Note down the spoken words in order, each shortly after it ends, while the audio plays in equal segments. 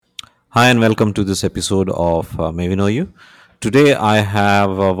Hi, and welcome to this episode of May We Know You. Today, I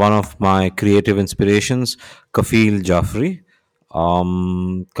have one of my creative inspirations, Kafeel Jafri.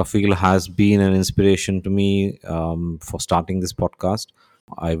 Kafeel has been an inspiration to me for starting this podcast.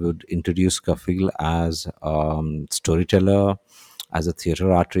 I would introduce Kafeel as storyteller, as a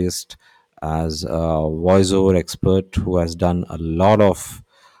theater artist, as a voiceover expert who has done a lot of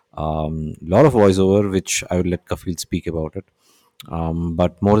voiceover, which I will let Kafil speak about it.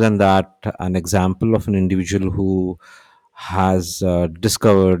 But more than that, an example of an individual who has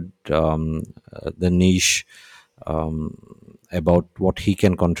discovered the niche about what he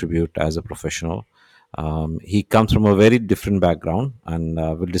can contribute as a professional. He comes from a very different background, and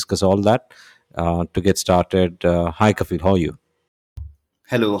we'll discuss all that. To get started, hi Kafil, how are you?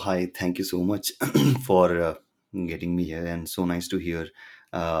 Hello, hi. Thank you so much for getting me here, and so nice to hear,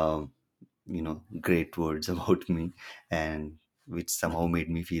 uh, great words about me, and which somehow made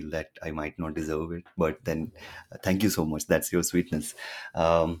me feel that I might not deserve it. But then, thank you so much. That's your sweetness.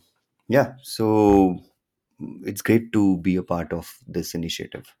 Um, yeah. So it's great to be a part of this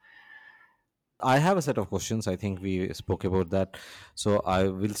initiative. I have a set of questions. I think we spoke about that. So I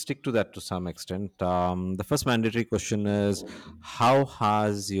will stick to that to some extent. The first mandatory question is, how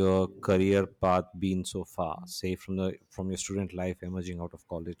has your career path been so far, say from your student life emerging out of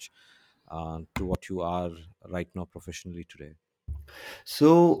college to what you are right now professionally today?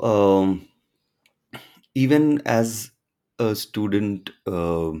 So even as a student,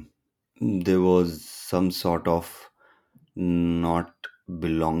 there was some sort of not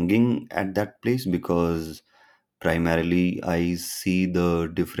belonging at that place because primarily I see the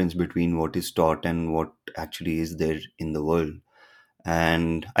difference between what is taught and what actually is there in the world.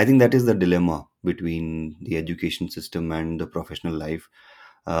 And I think that is the dilemma between the education system and the professional life,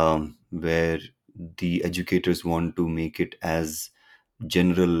 where the educators want to make it as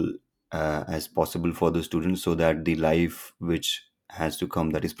general as possible for the students so that the life which has to come,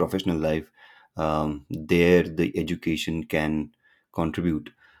 that is professional life, there the education can contribute.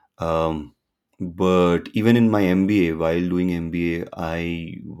 Um, but even in my MBA, while doing MBA,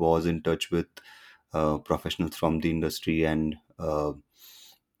 I was in touch with professionals from the industry and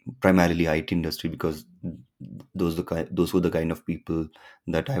primarily IT industry, because those were the kind of people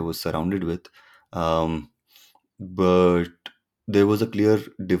that I was surrounded with. But there was a clear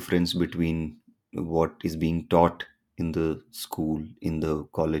difference between what is being taught in the school, in the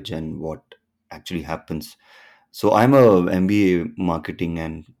college, and what actually happens. So I'm a MBA marketing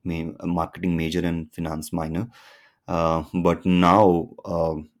and a marketing major and finance minor. But now,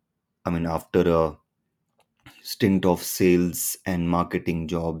 I mean, after a stint of sales and marketing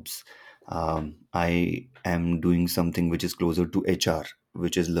jobs, I am doing something which is closer to HR,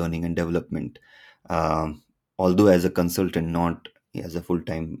 which is learning and development. Although as a consultant, not as a full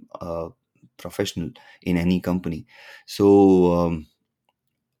time professional in any company. So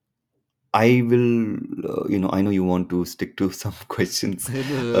I will, I know you want to stick to some questions,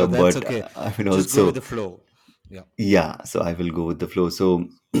 No, that's but okay. I mean Just go with also, the flow. Yeah. yeah. So I will go with the flow. So,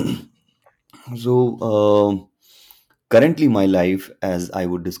 so. Currently, my life, as I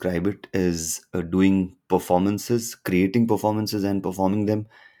would describe it, is doing performances, creating performances, and performing them.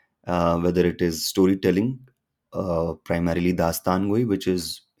 Whether it is storytelling, primarily Dastan Goi, which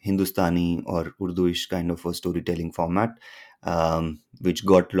is Hindustani or Urduish kind of a storytelling format, which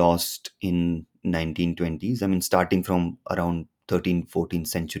got lost in 1920s. I mean, starting from around 13th, 14th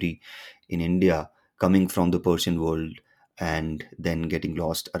century in India, coming from the Persian world, and then getting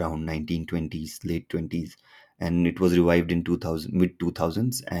lost around 1920s, late 20s, and it was revived in 2000, mid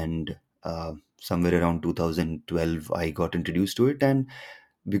 2000s, and somewhere around 2012 I got introduced to it. And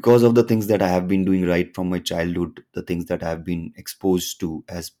because of the things that I have been doing right from my childhood, the things that I have been exposed to,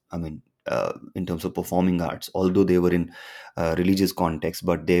 as I mean, in terms of performing arts, although they were in religious context,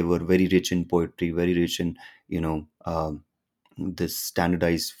 but they were very rich in poetry, very rich in, you know um, this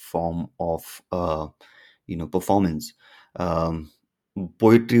standardized form of performance. um,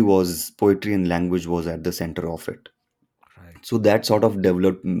 Poetry and language was at the center of it. Right. So that sort of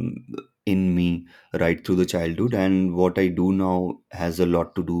developed in me right through the childhood, and what I do now has a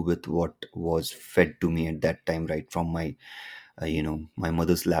lot to do with what was fed to me at that time, right from my my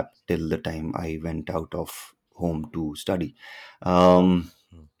mother's lap till the time I went out of home to study. um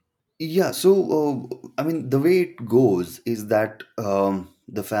Mm. yeah, so I mean, the way it goes is that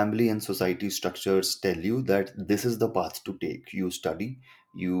the family and society structures tell you that this is the path to take. You study,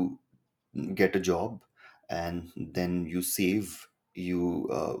 you get a job, and then you save, you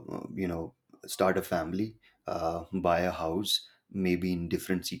start a family, buy a house, maybe in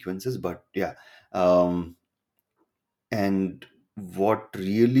different sequences, but yeah. um, and what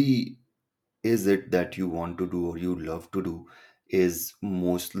really is it that you want to do or you love to do is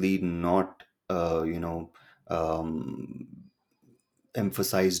mostly not um,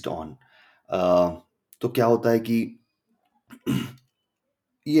 emphasized on. तो क्या होता है कि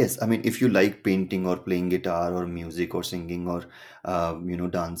yes, I mean, if you like painting or playing guitar or music or singing or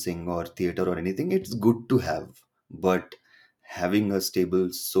dancing or theater or anything, it's good to have. But having a stable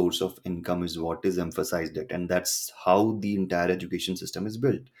source of income is what is emphasized it, and that's how the entire education system is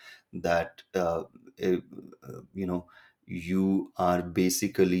built. That eh, you know you are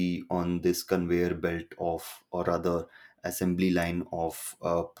basically on this conveyor belt of, or rather assembly line of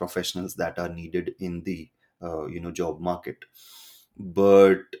professionals that are needed in the job market.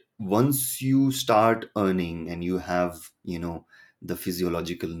 But once you start earning and you have the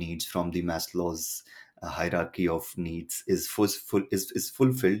physiological needs from the Maslow's hierarchy of needs is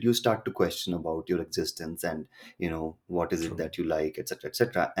fulfilled, you start to question about your existence, and what is it True. that you like, etc.,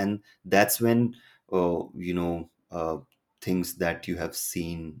 etc. And that's when things that you have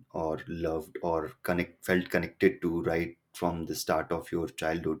seen or loved or felt connected to right from the start of your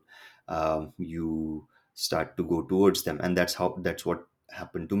childhood, you start to go towards them, and that's what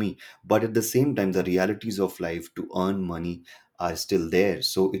happened to me. But at the same time, the realities of life to earn money are still there,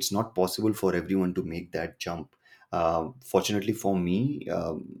 so it's not possible for everyone to make that jump. Fortunately for me,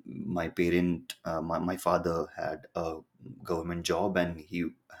 my my father had a government job, and he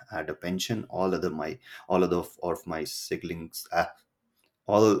had a pension. All other of my siblings,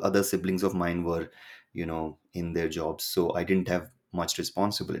 all other siblings of mine were in their jobs, so I didn't have much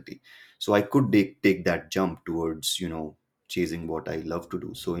responsibility, so I could take that jump towards chasing what I love to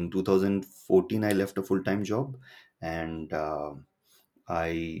do. So in 2014 I left a full-time job, and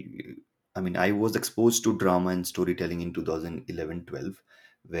I I mean, I was exposed to drama and storytelling in 2011-12,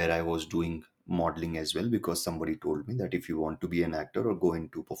 where I was doing modeling as well, because somebody told me that if you want to be an actor or go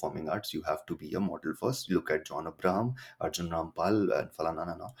into performing arts, you have to be a model first. Look at John Abraham, Arjun Rampal, and Falana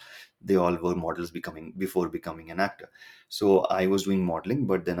Nana. They all were models becoming before becoming an actor. So I was doing modeling,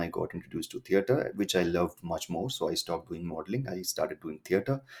 but then I got introduced to theater, which I loved much more. So I stopped doing modeling. I started doing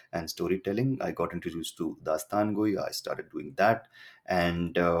theater and storytelling. I got introduced to Dastan Goi. I started doing that,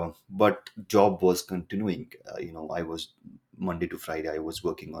 and but job was continuing. I was Monday to Friday I was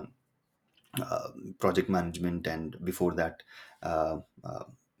working on project management, and before that uh, uh,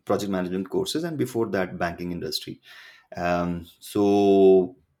 project management courses, and before that banking industry.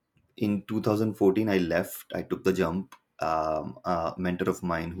 So in 2014 I left, I took the jump. A mentor of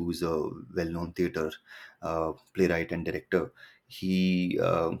mine who's a well-known theater playwright and director, he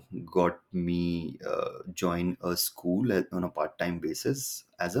got me join a school on a part-time basis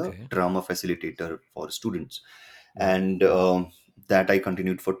as a Okay. drama facilitator for students. Wow. And that I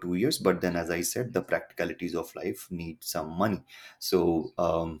continued for 2 years, but then, as I said, the practicalities of life need some money. So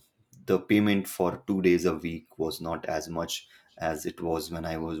the payment for 2 days a week was not as much as it was when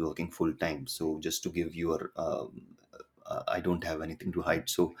I was working full time. So just to give you I don't have anything to hide.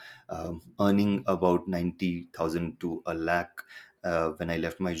 So earning about 90,000 to a lakh when I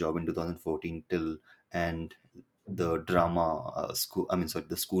left my job in 2014 till, and the drama school, I mean, sorry,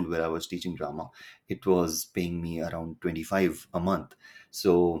 the school where I was teaching drama, it was paying me around 25 a month.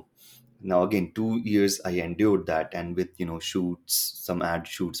 So now again, 2 years I endured that, and with shoots, some ad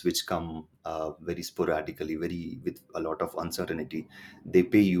shoots which come very sporadically, very with a lot of uncertainty, they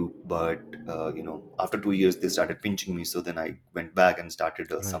pay you. But after 2 years they started pinching me, so then I went back and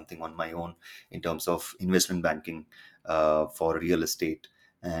started Right. something on my own in terms of investment banking for real estate,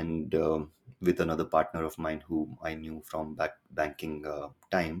 and with another partner of mine whom I knew from back banking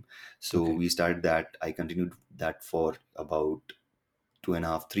time. So Okay. we started that. I continued that for about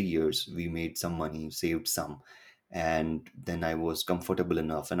 2.5 3 years. We made some money, saved some, and then I was comfortable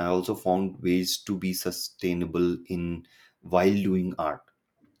enough, and I also found ways to be sustainable in while doing art,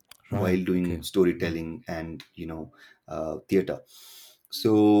 Right. while doing Okay. Mm. storytelling, and theater.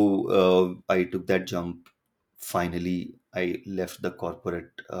 So I took that jump. Finally I left the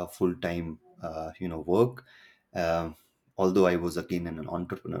corporate full-time work, um, although I was again an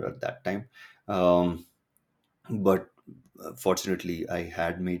entrepreneur at that time. um, but fortunately I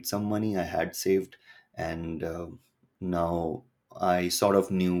had made some money, I had saved, and now I sort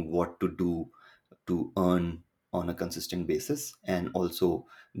of knew what to do to earn on a consistent basis, and also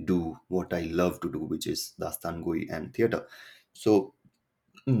do what I love to do, which is dastangoi and theater. So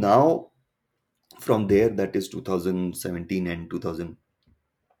now, from there, that is 2017 and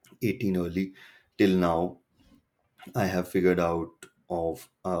 2018 early till now, I have figured out of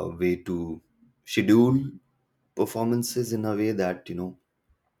a way to schedule performances in a way that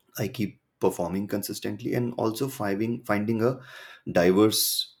I keep performing consistently, and also finding a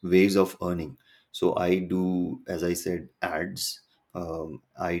diverse ways of earning. So I do, as I said, ads.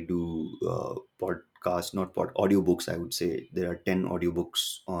 I do podcast, not pod, audiobooks. I would say there are 10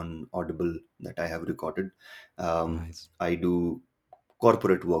 audiobooks on Audible that I have recorded. Nice. I do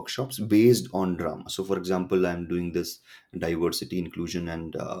corporate workshops based on drama. So, for example, I'm doing this diversity, inclusion,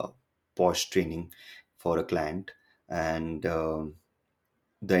 and posh training for a client, and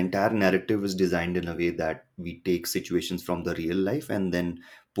the entire narrative is designed in a way that we take situations from the real life and then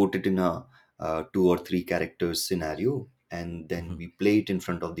put it in a two or three characters scenario, and then Hmm. we play it in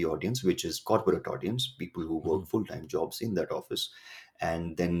front of the audience, which is corporate audience, people who Hmm. work full-time jobs in that office.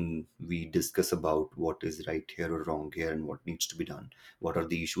 And then we discuss about what is right here or wrong here and what needs to be done, what are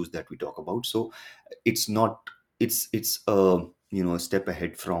the issues that we talk about. So it's not it's a, a step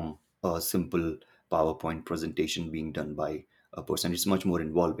ahead from a simple PowerPoint presentation being done by a person. It's much more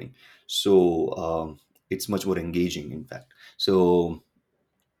involving. So it's much more engaging, in fact. So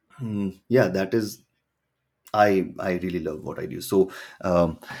yeah, that is, I really love what I do. So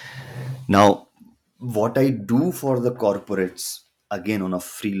um, now, what I do for the corporates, again on a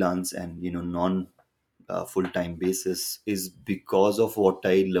freelance and non full time basis, is because of what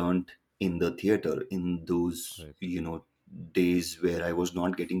I learned in the theater in those Right. days where I was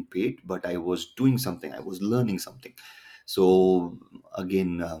not getting paid, but I was doing something, I was learning something. So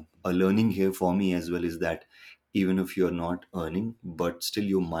again, a learning here for me as well is that even if you're not earning, but still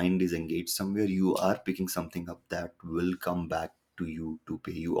your mind is engaged somewhere, you are picking something up that will come back to you to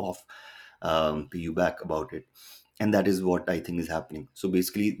pay you off, pay you back about it. And that is what I think is happening. So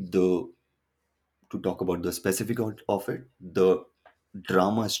basically, the to talk about the specific of it, the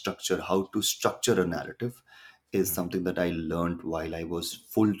drama structure, how to structure a narrative, is Right. something that I learned while I was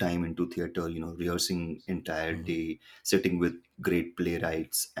full time into theater, rehearsing entire Hmm. day, sitting with great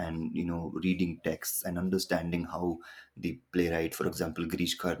playwrights and, reading texts and understanding how the playwright, for example,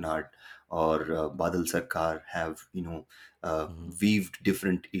 Girish Karnad or Badal Sarkar, have, Hmm. weaved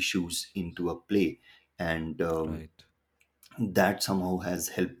different issues into a play. And Right. that somehow has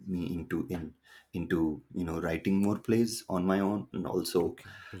helped me into writing more plays on my own, and also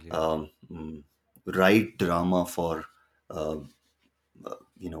Okay. Brilliant. um, write drama for uh,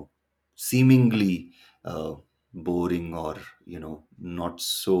 seemingly boring or not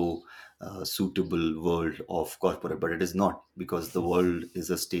so suitable world of corporate, but it is not, because the world is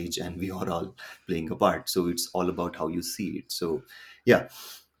a stage and we are all playing a part. So it's all about how you see it. So yeah,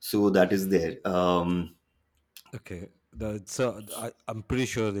 so that is there. Okay. I'm pretty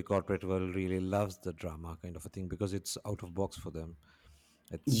sure the corporate world really loves the drama kind of a thing because it's out of box for them.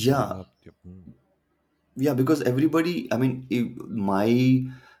 It's Yeah, not. Yep. Mm. yeah, because everybody, I mean, my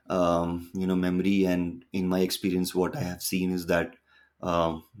memory and in my experience, what I have seen is that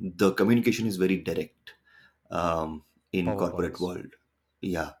the communication is very direct in corporate PowerPoints. world.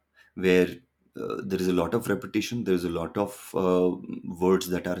 Yeah, where there is a lot of repetition, there's a lot of words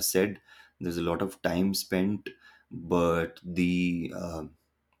that are said, there's a lot of time spent, but the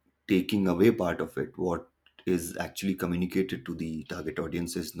taking away part of it, what is actually communicated to the target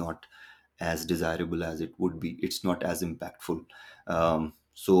audience, is not as desirable as it would be. It's not as impactful.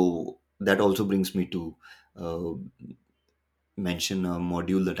 So that also brings me to uh, mention a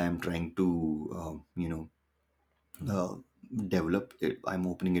module that I'm trying to Hmm. uh, develop it. I'm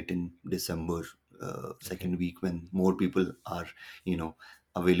opening it in December, Okay. second week, when more people are, you know,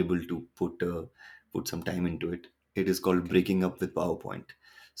 available to put some time into it. It is called Okay. Breaking Up with PowerPoint.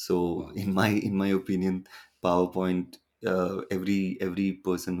 So, Wow. in my opinion, PowerPoint. Every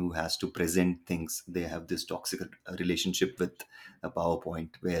person who has to present things, they have this toxic relationship with a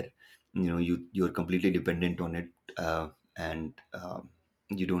PowerPoint, where you're completely dependent on it, and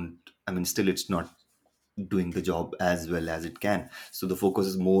you don't. I mean, still, it's not doing the job as well as it can. So the focus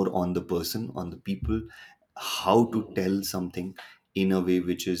is more on the person, on the people, how to tell something in a way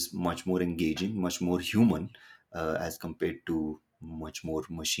which is much more engaging, much more human, as compared to much more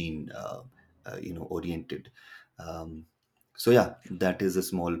machine oriented. um, so yeah, that is a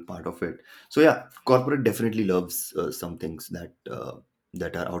small part of it. So yeah, corporate definitely loves some things that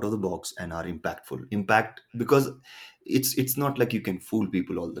are out of the box and are impactful, impact, because it's not like you can fool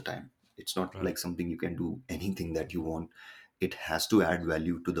people all the time. It's not Right. like something you can do anything that you want. It has to add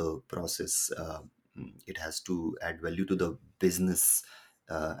value to the process. It has to add value to the business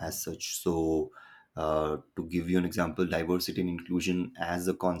as such. So to give you an example, diversity and inclusion as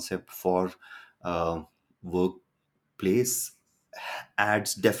a concept for workplace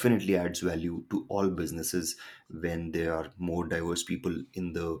definitely adds value to all businesses when there are more diverse people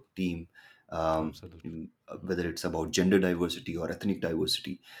in the team. um, Absolutely. Whether it's about gender diversity or ethnic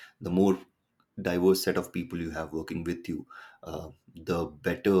diversity, the more diverse set of people you have working with you, the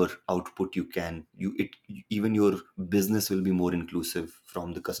better output you can, even your business will be more inclusive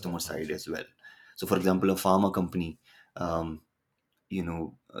from the customer Very side much as well. So for true. example, a pharma company,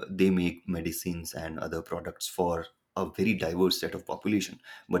 they make medicines and other products for a very diverse set of population,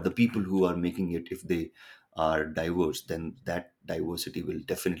 but the people who are making it, if they are diverse, then that diversity will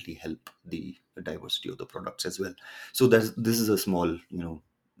definitely help the diversity of the products as well. So this is a small,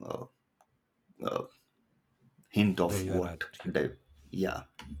 uh, uh, hint Where of you are at. what yeah.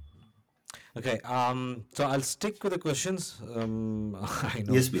 Okay, so I'll stick with the questions. I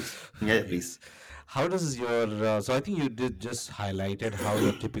know. Yes, please. Yeah, please. Yes. How does your so I think you did just highlighted how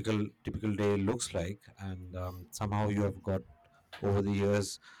your typical day looks like, and somehow you have got over the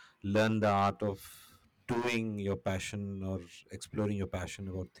years learned the art of doing your passion or exploring your passion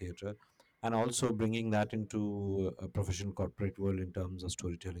about theater, and also bringing that into a professional corporate world in terms of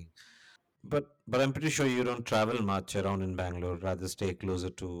storytelling. But I'm pretty sure you don't travel much around in Bangalore. Rather stay closer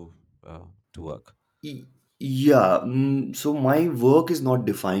to work. Y- Yeah, so my work is not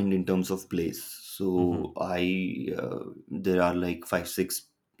defined in terms of place. Hmm. So there are like five, six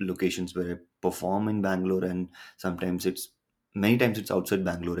locations where I perform in Bangalore, and sometimes many times it's outside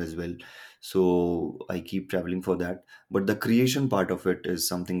Bangalore as well. So I keep traveling for that. But the creation part of it is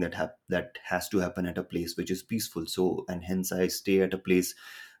something that has to happen at a place which is peaceful. So, and hence I stay at a place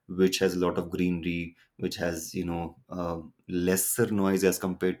which has a lot of greenery, which has, lesser noise as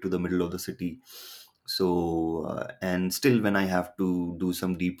compared to the middle of the city. So and still, when I have to do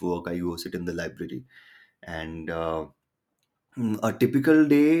some deep work, I go sit in the library. And a typical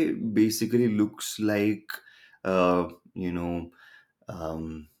day basically looks like, uh, you know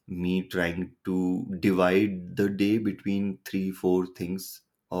me trying to divide the day between three, four things,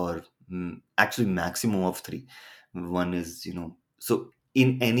 or actually maximum of three. One is, so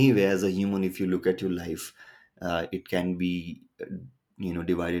in any way, as a human, if you look at your life, it can be,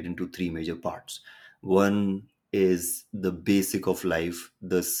 divided into three major parts. One is the basic of life,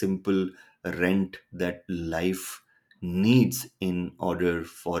 the simple rent that life needs in order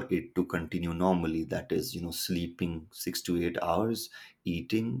for it to continue normally. That is, sleeping 6 to 8 hours,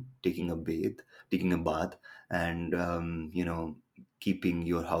 eating, taking a bath, and keeping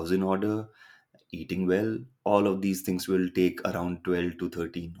your house in order, eating well. All of these things will take around 12 to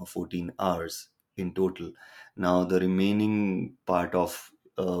 13 or 14 hours in total. Now the remaining part of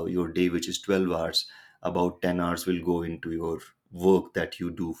your day, which is 12 hours, about 10 hours will go into your work that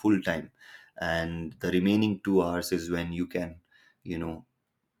you do full time, and the remaining 2 hours is when you can, you know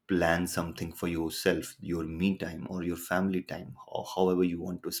plan something for yourself, your me time or your family time, or however you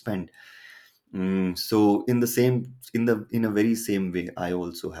want to spend. So in a very same way, I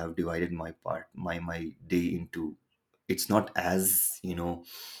also have divided my day into. It's not as,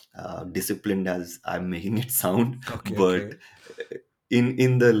 disciplined as I'm making it sound, Okay, but okay.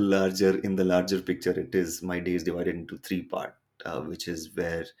 in the larger picture, it is, my day is divided into three part, which is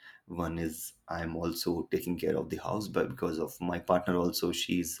where one is, I'm also taking care of the house, but because of my partner also,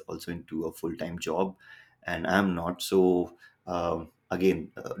 she's also into a full-time job, and I'm not. So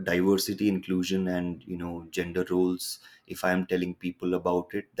again, diversity, inclusion, and gender roles. If I'm telling people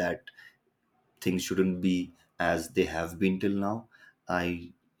about it, that things shouldn't be as they have been till now,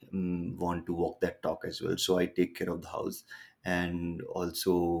 I want to walk that talk as well. So I take care of the house, and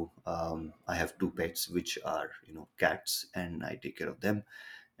also I have two pets, which are, cats, and I take care of them.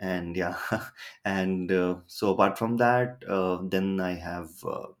 And yeah, and so apart from that, then I have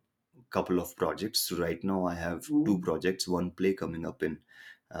couple of projects. So right now I have two projects, one play coming up in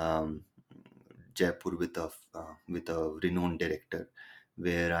um, Jaipur with a renowned director,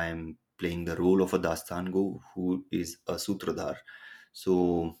 where I am playing the role of a Dastango who is a Sutradhar.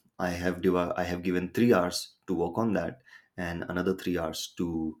 So I have given 3 hours to work on that, and another 3 hours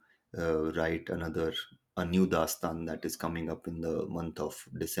to write a new Dastan that is coming up in the month of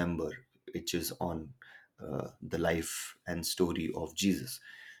December, which is on the life and story of Jesus.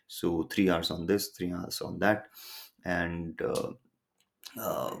 So 3 hours on this, 3 hours on that, and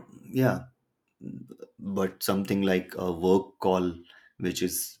uh, yeah, but something like a work call, which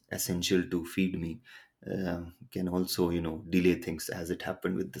is essential to feed me, can also, delay things, as it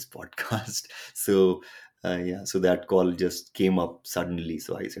happened with this podcast. So yeah, so that call just came up suddenly,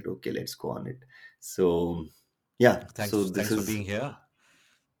 so I said, okay, let's go on it. So yeah, so this Thanks for is being here.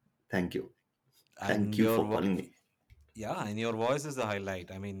 thank you. And Thank you for calling me. yeah, and your voice is the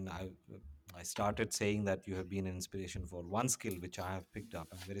highlight. I mean, I started saying that you have been an inspiration for one skill which I have picked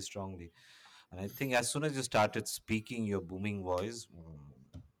up and very strongly. And I think as soon as you started speaking your booming voice,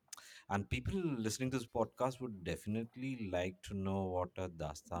 And people listening to this podcast would definitely like to know what a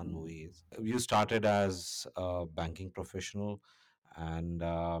dastan movie is. You started as a banking professional, and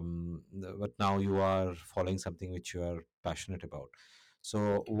but now you are following something which you are passionate about.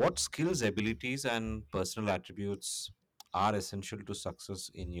 So, what skills, abilities, and personal attributes are essential to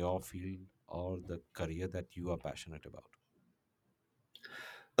success in your field or the career that you are passionate about?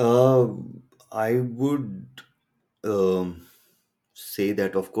 Uh, I would say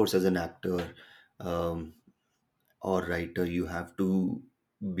that, of course, as an actor um, or writer, you have to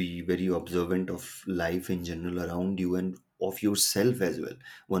be very observant of life in general around you and of yourself as well.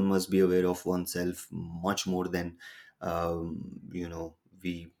 One must be aware of oneself much more than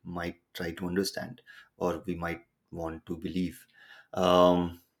we might try to understand or we might want to believe.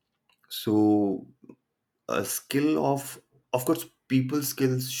 Um, so a skill of course people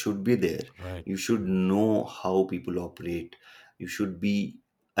skills should be there. Right. You should know how people operate. You should be,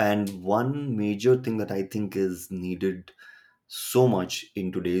 and one major thing that I think is needed so much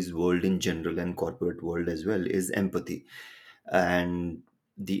in today's world in general and corporate world as well is empathy, and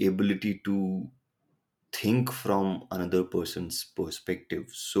the ability to think from another person's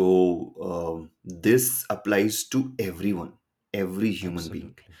perspective. So this applies to everyone, every human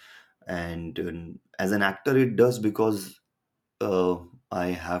being. Absolutely. And as an actor it does, because uh, I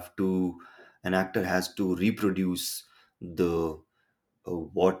have to an actor has to reproduce the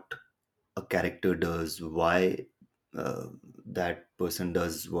what a character does, why uh, that person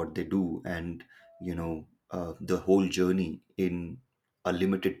does what they do, and the whole journey in a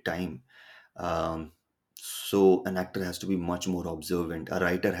limited time. So an actor has to be much more observant. A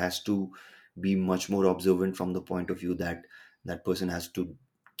writer has to be much more observant from the point of view that that person has to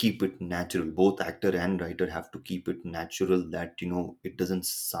keep it natural. Both actor and writer have to keep it natural, that it doesn't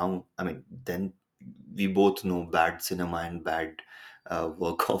sound, I mean, then we both know bad cinema and bad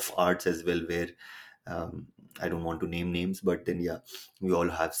work of arts as well, where um, I don't want to name names, but then yeah, we all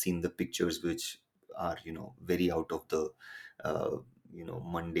have seen the pictures which are very out of the uh,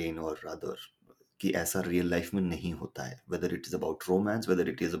 mundane, or rather कि ऐसा real life में नहीं होता है, whether it is about romance, whether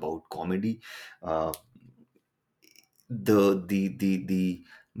it is about comedy. uh, the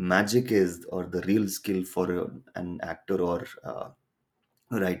magic is, or the real skill for an actor or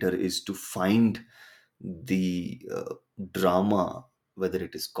writer is to find the drama, whether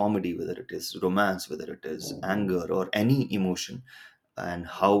it is comedy, whether it is romance, whether it is anger or any emotion, and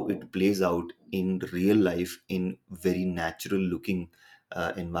how it plays out in real life in very natural looking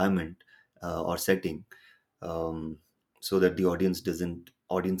environment or setting, um, so that the audience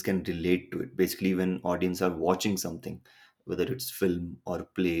can relate to it. Basically, when audience are watching something, whether it's film or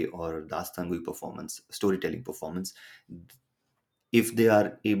play or dastangui performance, storytelling performance, if they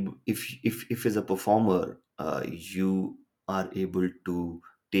are able, if as a performer you are able to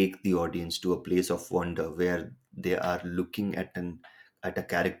take the audience to a place of wonder where they are looking at a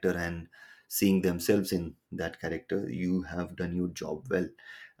character and seeing themselves in that character, you have done your job well.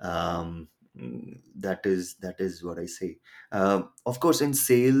 That is what I say. Of course, in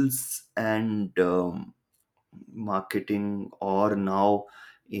sales and marketing, or now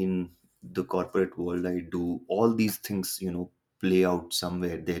in the corporate world, I do all these things, play out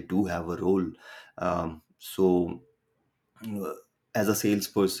somewhere. They do have a role. So uh, as a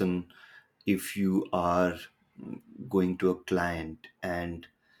salesperson, if you are going to a client, and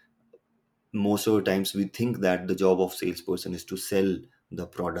most of the times we think that the job of salesperson is to sell the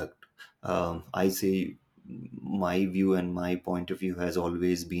product. I say my view and my point of view has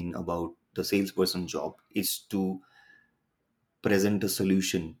always been about the salesperson job is to present a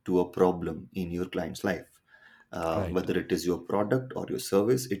solution to a problem in your client's life. Right. Whether it is your product or your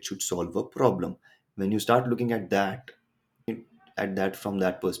service, it should solve a problem. When you start looking at that from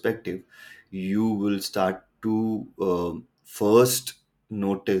that perspective, you will start to first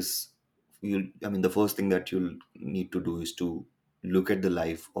notice. I mean, the first thing that you'll need to do is to look at the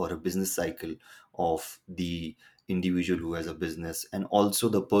life or a business cycle of the individual who has a business, and also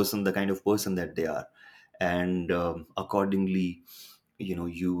the kind of person that they are, and accordingly,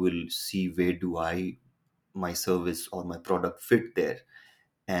 you will see where do I my service or my product fit there.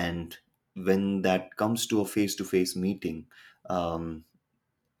 And when that comes to a face-to-face meeting, um,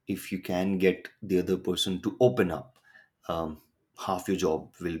 if you can get the other person to open up, um, half your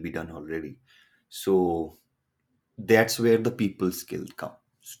job will be done already. So that's where the people skill comes,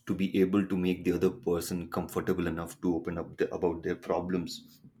 to be able to make the other person comfortable enough to open up about their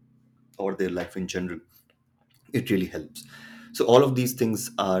problems or their life in general. It really helps. So all of these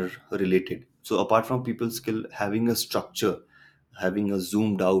things are related. So apart from people skill, having a structure, having a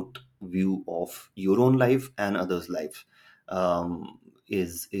zoomed out view of your own life and others life, um,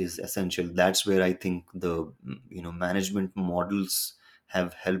 is essential. That's where I think the management models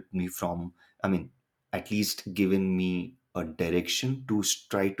have helped me from, I mean, at least given me a direction to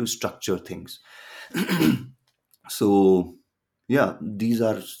try to structure things. So yeah, these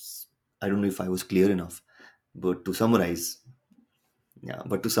are, I don't know if I was clear enough, but to summarize, yeah,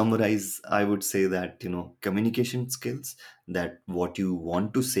 but to summarize, I would say that communication skills, that what you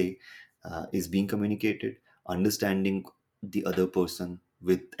want to say is being communicated, understanding the other person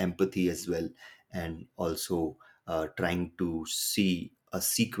with empathy as well, and also trying to see a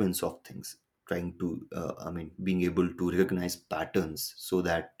sequence of things, trying to I mean, being able to recognize patterns so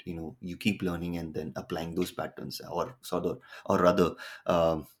that you keep learning and then applying those patterns, or sort of, or rather,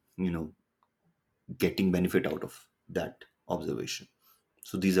 um, you know getting benefit out of that observation.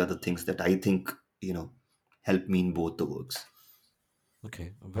 So these are the things that I think help me in both the works.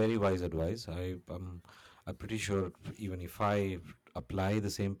 Okay, very wise advice. I'm pretty sure even if I apply the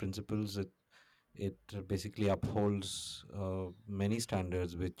same principles, it basically upholds many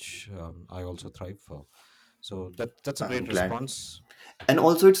standards which I also thrive for. So that's a I'm great glad. response. And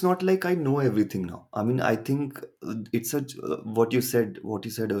also, it's not like I know everything now. I mean, I think it's a what you said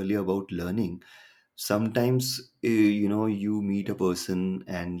earlier about learning. Sometimes you meet a person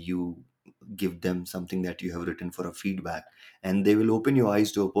and you give them something that you have written for a feedback, and they will open your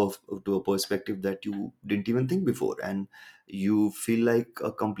eyes to to a perspective that you didn't even think before, and you feel like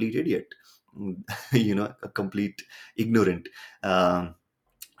a complete idiot, a complete ignorant. um,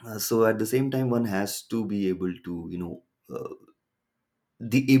 so at the same time, one has to be able to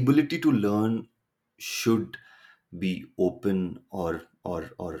the ability to learn should be open, or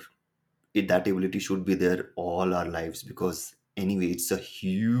that ability should be there all our lives, because anyway, it's a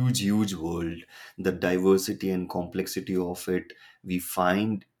huge world. The diversity and complexity of it, we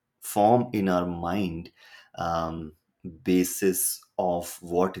find form in our mind, basis of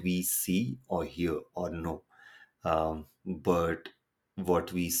what we see or hear or know. But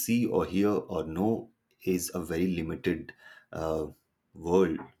what we see or hear or know is a very limited uh,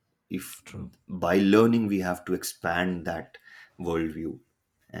 world. If True. by learning we have to expand that worldview,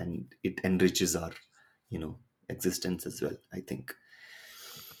 and it enriches our you know existence as well, I think.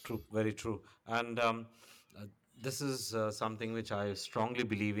 True, very true. And uh, this is something which I strongly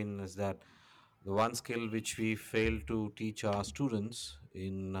believe in, is that the one skill which we fail to teach our students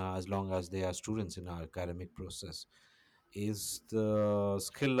in as long as they are students in our academic process is the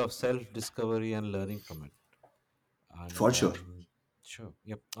skill of self discovery and learning from it. For And sure. sure,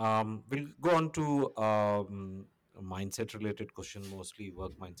 yep. We'll go on to a mindset related question, mostly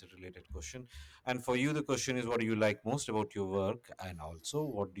work mindset related question. And for you, the question is, what do you like most about your work, and also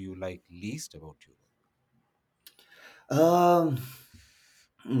what do you like least about your work? um,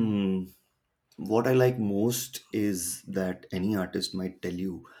 hmm, what I like most is that any artist might tell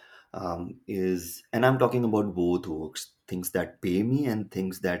you, is, and I'm talking about both works, things that pay me and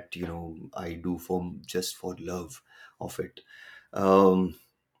things that I do for just for love of it. um,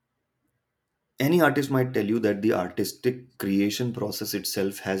 any artist might tell you that the artistic creation process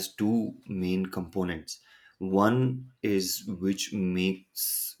itself has two main components. One is which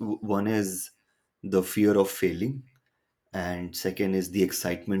makes one is the fear of failing, and second is the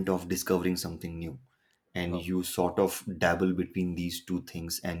excitement of discovering something new. And Wow. you sort of dabble between these two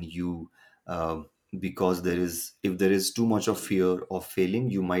things, and because there is, if there is too much of fear of failing,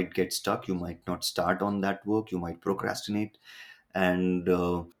 you might get stuck, you might not start on that work, you might procrastinate. And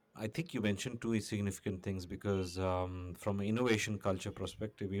I think you mentioned two significant things because, from an innovation culture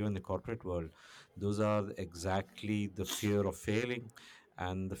perspective, even the corporate world, those are exactly the fear of failing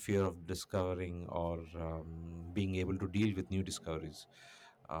and the fear of discovering or being able to deal with new discoveries.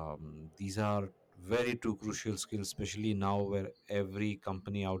 These are very two crucial skills, especially now where every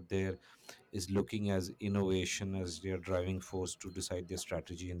company out there is looking as innovation as their driving force to decide their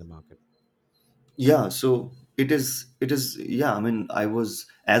strategy in the market. yeah, so it is, yeah, I mean,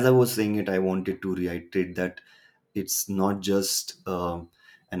 as I was saying it, I wanted to reiterate that it's not just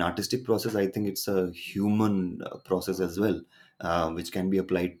an artistic process. I think it's a human process as well, which can be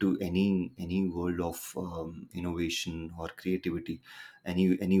applied to any world of innovation or creativity,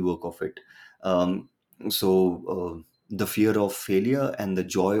 any work of it. So the fear of failure and the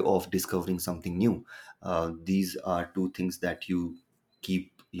joy of discovering something new, these are two things that you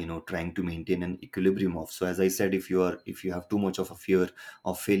keep trying to maintain an equilibrium of. So as I said, if you have too much of a fear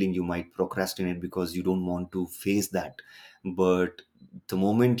of failing, you might procrastinate because you don't want to face that. But the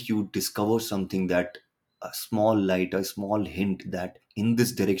moment you discover something, that a small light, a small hint that in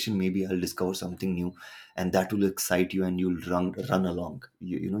this direction maybe I'll discover something new, and that will excite you, and you'll run along,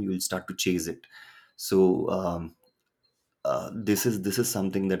 you'll start to chase it. So this is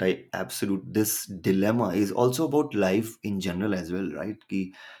something that I absolute this dilemma is also about life in general as well, right?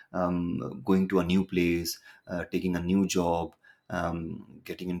 Ki, going to a new place, taking a new job,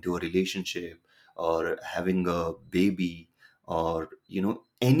 getting into a relationship, or having a baby, or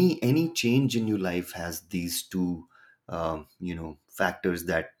any change in your life has these two factors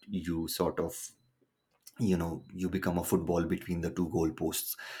that you sort of you become a football between the two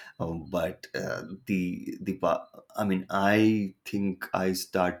goalposts. But I mean, I think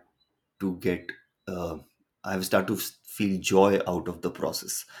to get uh, I start to feel joy out of the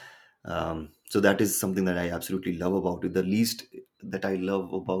process. So that is something that I absolutely love about it. The least that I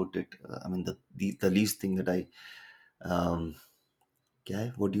love about it, I mean, the least thing that I um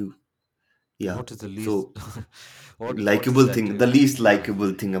yeah, what do you yeah What is the least? so What is likable that? thing the least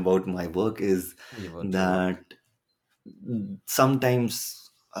likable thing about my work is About your work. that sometimes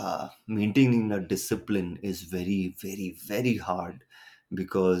maintaining a discipline is very, very, very hard,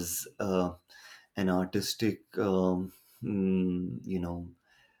 because an artistic what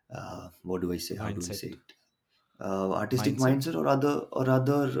do I say, how do we say Mindset. it, artistic Mindset. mindset, or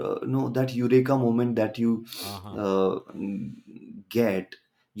other no, that eureka moment that you Uh-huh. get,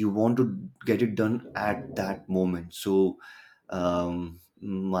 you want to get it done at that moment. So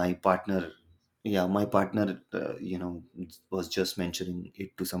my partner yeah, my partner was just mentioning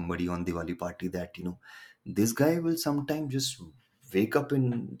it to somebody on Diwali party, that this guy will sometime just wake up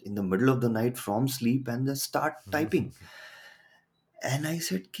in the middle of the night from sleep and just start typing. And I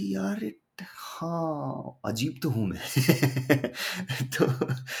said कि यार it हाँ अजीब तो हूँ मैं तो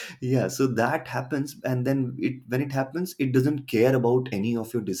yeah, so that happens, and then when it happens, it doesn't care about any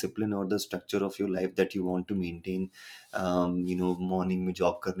of your discipline or the structure of your life that you want to maintain. Morning में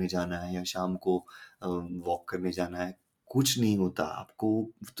job करने जाना है या शाम को वॉक करने जाना है, कुछ नहीं होता आपको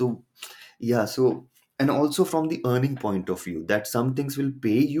तो. Yeah, so, and also from the earning point of view, that some things will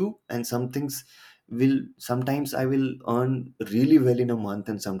pay you and some things will, sometimes I will earn really well in a month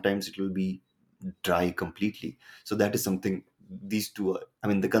and sometimes it will be dry completely. So that is something, these two are, I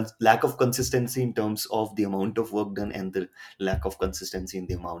mean, the lack of consistency in terms of the amount of work done and the lack of consistency in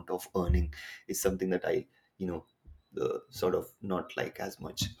the amount of earning is something that I, you know, sort of not like as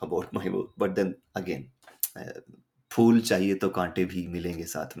much about my work. But then again, uh, फूल चाहिए तो कांटे भी मिलेंगे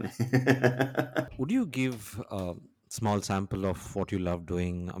साथ में. Would you give a small sample of what you love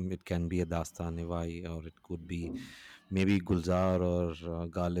doing? It can be a dastan Nivai, or it could be maybe Gulzar or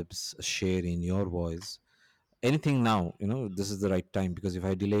Galib's share in your voice. Anything now, this is the right time, because if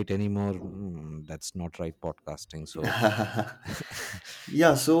I delay it anymore, that's not right podcasting. So,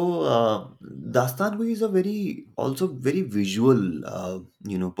 Yeah, so Dastangoi is a very also very visual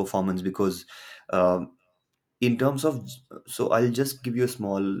performance, because um in terms of, so I'll just give you a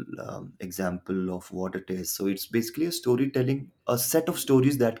small example of what it is. So it's basically a storytelling, a set of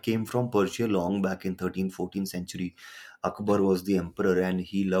stories that came from Persia long back in 13th 14th century. Akbar okay, was the emperor and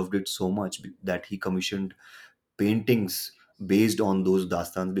he loved it so much that he commissioned paintings based on those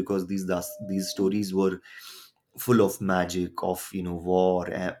dastans, because these stories were full of magic, of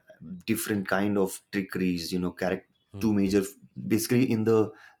war, different kind of trickeries, two hmm, major, basically in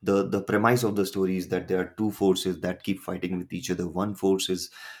the premise of the story is that there are two forces that keep fighting with each other. One force is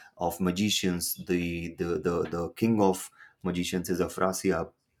of magicians, the king of magicians is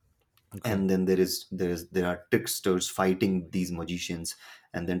Afrasia, okay, and then there are tricksters fighting these magicians.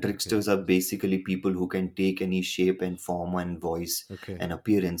 And then okay, tricksters are basically people who can take any shape and form and voice okay, and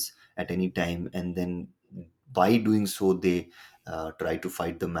appearance at any time, and then by doing so they try to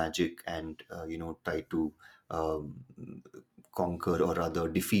fight the magic and try to um, conquer or rather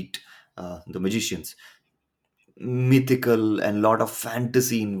defeat the magicians. Mythical and lot of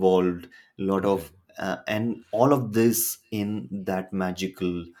fantasy involved, lot okay, of and all of this in that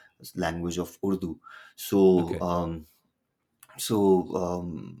magical language of Urdu. So okay,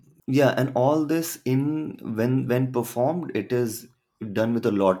 yeah, and all this in when performed, it is done with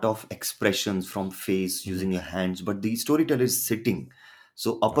a lot of expressions from face hmm, using your hands, but the storyteller is sitting,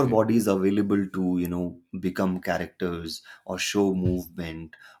 so upper okay, body is available to become characters or show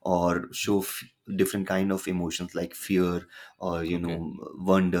movement or show different kind of emotions like fear or okay,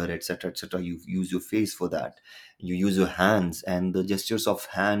 wonder, etc., etc. You use your face for that, you use your hands, and the gestures of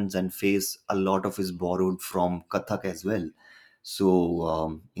hands and face, a lot of is borrowed from Kathak as well.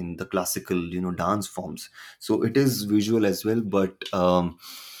 So in the classical dance forms, so it is visual as well, but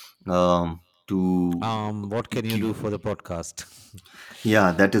to what can you do give, for the podcast?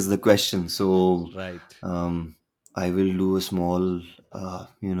 yeah, that is the question. So Right. um, I will do a small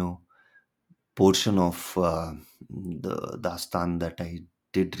portion of the dastan that I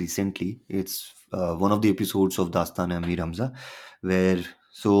did recently. It's one of the episodes of Dastan Amir Hamza, where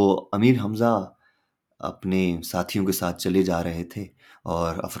Amir Hamza अपने साथियों के साथ चले जा रहे थे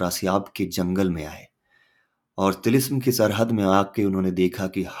और अफरासियाब के जंगल में आए, और तिलिस्म की सरहद में आके उन्होंने देखा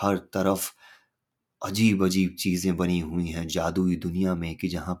कि हर तरफ अजीब अजीब चीजें बनी हुई हैं जादुई दुनिया में, कि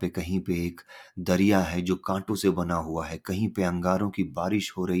जहाँ पे कहीं पे एक दरिया है जो कांटों से बना हुआ है, कहीं पे अंगारों की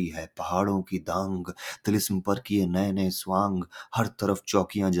बारिश हो रही है, पहाड़ों की दांग, तिलिस्म पर किए नए नए स्वांग, हर तरफ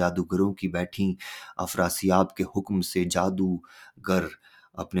चौकियां जादूगरों की बैठी, अफरासियाब के हुक्म से जादूगर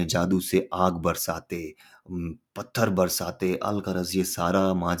अपने जादू से आग बरसाते, पत्थर बरसाते, अलगरज ये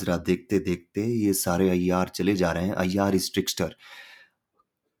सारा माजरा देखते देखते ये सारे अय्यार चले जा रहे हैं। अय्यार इज ट्रिक्स्टर।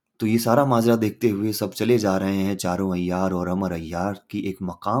 तो ये सारा माजरा देखते हुए सब चले जा रहे हैं, चारों अय्यार, और अमर अय्यार की एक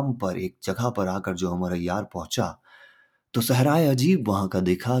मकाम पर, एक जगह पर आकर जो अमर अय्यार पहुंचा, तो सहराए अजीब वहां का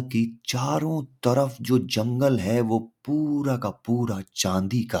देखा कि चारों तरफ जो जंगल है वो पूरा का पूरा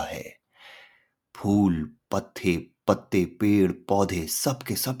चांदी का है। फूल, पत्ते, पत्ते, पेड़, पौधे, सब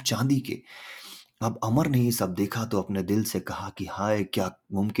के सब चांदी के। अब अमर ने ये सब देखा तो अपने दिल से कहा कि हाय, क्या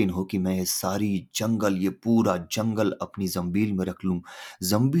मुमकिन हो कि मैं ये सारी जंगल, ये पूरा जंगल अपनी जंबील में रख लूं।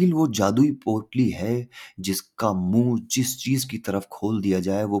 जंबील वो जादुई पोटली है जिसका मुंह जिस चीज की तरफ खोल दिया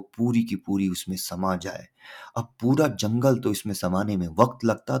जाए वो पूरी की पूरी उसमें समा जाए। अब पूरा जंगल तो इसमें समाने में वक्त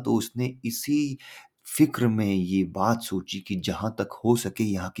लगता, तो उसने इसी फिक्र में ये बात सोची कि जहां तक हो सके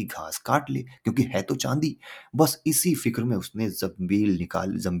यहाँ की घास काट ले, क्योंकि है तो चांदी। बस इसी फिक्र में उसने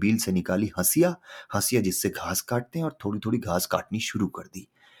जंबील से निकाली हंसिया, हंसिया जिससे घास काटते हैं, और थोड़ी थोड़ी घास काटनी शुरू कर दी।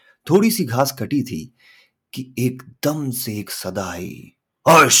 थोड़ी सी घास कटी थी कि एकदम से एक सदा आई,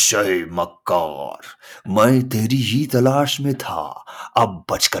 अशय मक्कार, मैं तेरी ही तलाश में था, अब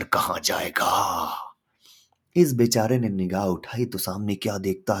बचकर कहाँ जाएगा। इस बेचारे ने निगाह उठाई तो सामने क्या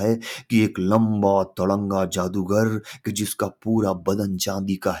देखता है कि एक लंबा तड़ंगा जादूगर, कि जिसका पूरा बदन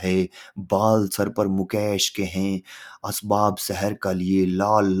चांदी का है, बाल सर पर मुकेश के हैं, असबाब शहर का लिए,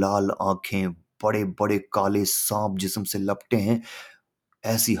 लाल लाल आंखें, बड़े बड़े काले सांप जिस्म से लपटे हैं,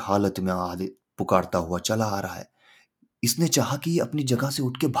 ऐसी हालत में आदि पुकारता हुआ चला आ रहा है। इसने चाहा कि ये अपनी जगह से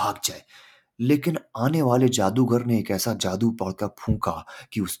उठ के भाग जाए, लेकिन आने वाले जादूगर ने एक ऐसा जादू पड़कर फूंका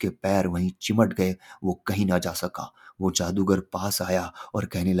कि उसके पैर वहीं चिमट गए, वो कहीं ना जा सका। वो जादूगर पास आया और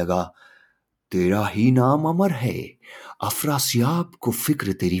कहने लगा, तेरा ही नाम अमर है, अफरासियाब को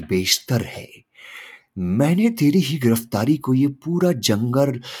फिक्र तेरी बेशतर है। मैंने तेरी ही गिरफ्तारी को ये पूरा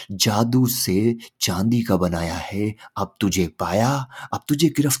जंगल जादू से चांदी का बनाया है। अब तुझे पाया, अब तुझे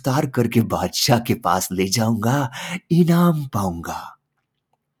गिरफ्तार करके बादशाह के पास ले जाऊंगा, इनाम पाऊंगा।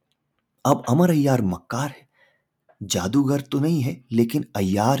 अब अमर अय्यार मक्कार है, जादूगर तो नहीं है लेकिन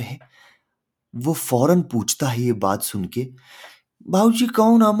अय्यार है। वो फौरन पूछता है ये बात सुन के, बाबूजी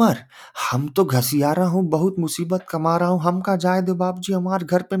कौन अमर? हम तो घसियारा हूँ, बहुत मुसीबत कमा रहा हूँ, हमका जाए दो बाबूजी, हमार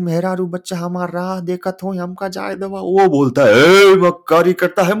घर पे मेहरारू बच्चा हमार राह देखत हो, हमका जाए दो। वो बोलता है, "ए, मक्कारी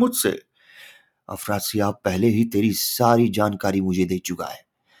करता है मुझसे? अफरासियाब पहले ही तेरी सारी जानकारी मुझे दे चुका है।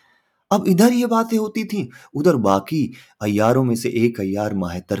 अब इधर ये बातें होती थी, उधर बाकी अय्यारों में से एक अय्यार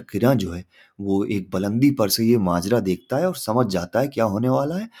माहितर किरण जो है, वो एक बुलंदी पर से ये माजरा देखता है और समझ जाता है क्या होने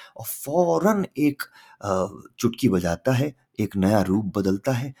वाला है, और फौरन एक चुटकी बजाता है, एक नया रूप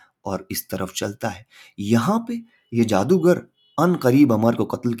बदलता है और इस तरफ चलता है। यहाँ पे ये जादूगर अन करीब अमर को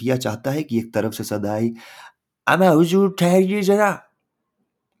कत्ल किया चाहता है कि एक तरफ से सदा आई, अबे हुजूर ठहरिए जरा।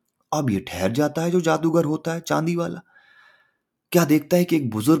 अब ये ठहर जाता है जो जादूगर होता है चांदी वाला। क्या देखता है कि एक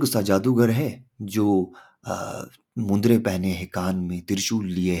बुजुर्ग सा जादूगर है जो अ, मुंदरे पहने हैं, कान में त्रिशूल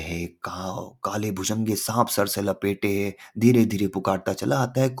लिए है, काले भुजंगे सांप सर से लपेटे है, धीरे धीरे पुकारता चला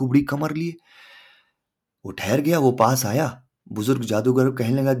आता है, कुबड़ी कमर लिए। वो ठहर गया, वो पास आया। बुजुर्ग जादूगर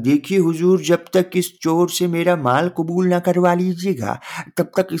कहने लगा, देखिए हुजूर, जब तक इस चोर से मेरा माल कबूल ना करवा लीजिएगा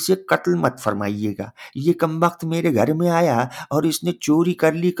तब तक इसे कत्ल मत फरमाइएगा। ये कमबख्त मेरे घर में आया और इसने चोरी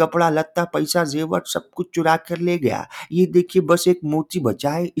कर ली, कपड़ा लत्ता पैसा जेवर सब कुछ चुरा कर ले गया। ये देखिए बस एक मोती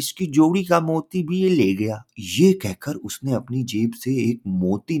बचा है, इसकी जोड़ी का मोती भी ये ले गया। ये कहकर उसने अपनी जेब से एक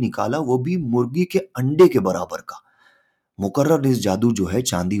मोती निकाला, वो भी मुर्गी के अंडे के बराबर का। मुकर्रर इस जादू जो है,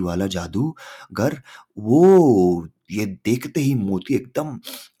 चांदी वाला जादूगर, वो ये देखते ही मोती एकदम,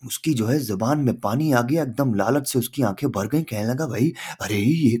 उसकी जो है जुबान में पानी आ गया, एकदम लालच से उसकी आंखें भर गईं। कहने लगा, भाई अरे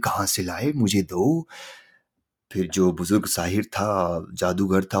ये कहाँ से लाए, मुझे दो। फिर जो बुजुर्ग साहिर था,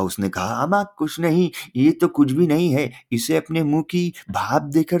 जादूगर था, उसने कहा, अमा कुछ नहीं, ये तो कुछ भी नहीं है, इसे अपने मुंह की भाप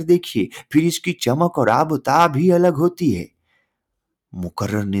देकर देखिए, फिर इसकी चमक और आब ताब ही अलग होती है।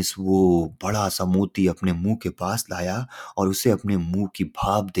 मुकर्रर ने वो बड़ा सा मोती अपने मुंह के पास लाया और उसे अपने मुंह की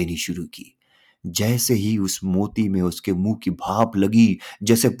भाप देनी शुरू की। जैसे ही उस मोती में उसके मुंह की भाप लगी,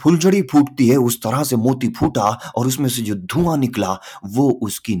 जैसे फुलझड़ी फूटती है उस तरह से मोती फूटा, और उसमें से जो धुआं निकला वो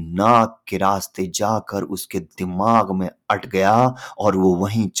उसकी नाक के रास्ते जाकर उसके दिमाग में अट गया, और वो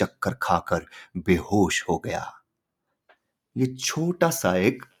वहीं चक्कर खाकर बेहोश हो गया। ये छोटा सा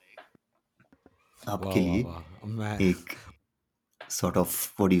एक वाह आपके वाह लिए वाह मैं एक सॉर्ट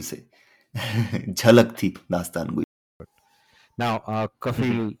ऑफ व्हाट यू से झलक थी दास्तान गोई। Now,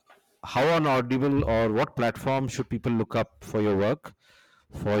 Kafil, how on Audible or what platform should people look up for your work,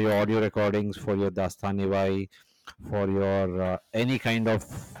 for your audio recordings, for your Dastani Vai, for your any kind of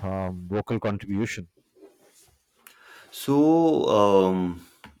vocal contribution? So,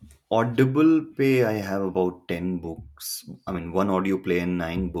 Audible Pay, I have about 10 books. I mean, one audio play and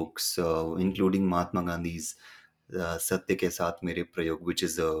 9 books, including Mahatma Gandhi's Satya Ke Saath Mere Prayog, which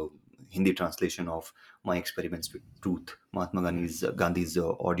is a Hindi translation of My Experiments with Truth, Mahatma Gandhi's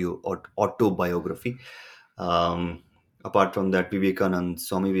audio autobiography. Apart from that,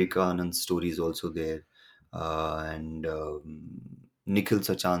 Swami Vivekanand's story is also there. And Nikhil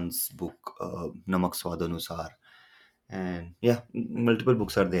Sachan's book, Namak Swad Anusar, and yeah, multiple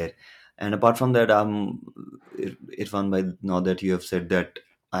books are there. And apart from that, Irfan, by now that you have said that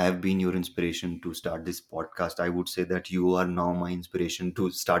I have been your inspiration to start this podcast, I would say that you are now my inspiration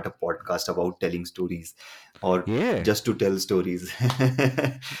to start a podcast about telling stories, or Yeah, just to tell stories.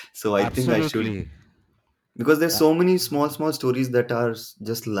 So I think I should, absolutely. because there's Uh, so many small stories that are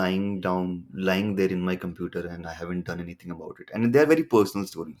just lying there in my computer, and I haven't done anything about it, and they're very personal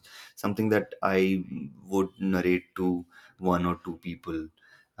stories, something that I would narrate to one or two people.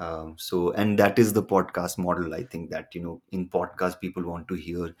 So, and that is the podcast model. I think that, in podcast people want to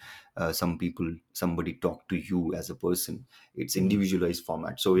hear somebody talk to you as a person. It's individualized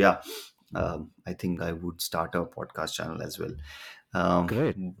format. So yeah, I think I would start a podcast channel as well. um,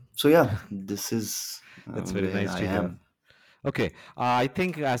 Great. so yeah, this is That's very where nice I to hear. am. Okay, I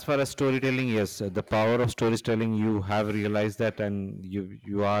think as far as storytelling, yes, the power of storytelling, you have realized that, and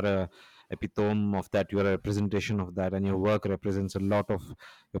you are a epitome of that. You are a representation of that, and your work represents a lot of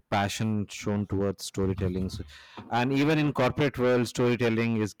your passion shown towards storytelling. So, and even in corporate world,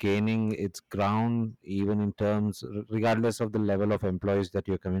 storytelling is gaining its ground, even in terms, regardless of the level of employees that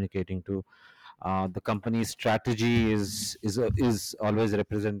you're communicating to. The company's strategy is always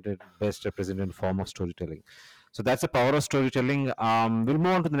represented best represented in form of storytelling. So that's the power of storytelling. We'll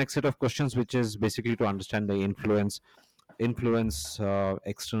move on to the next set of questions, which is basically to understand the influence,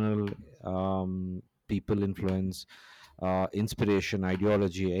 external people influence, inspiration,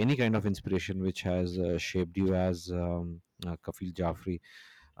 ideology, any kind of inspiration which has shaped you as Kafil Jafri,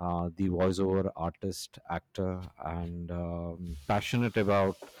 the voiceover artist, actor, and passionate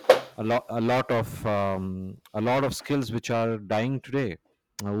about a lot of skills which are dying today.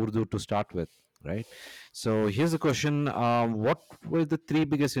 Urdu to start with, right? So here's the question: what were the three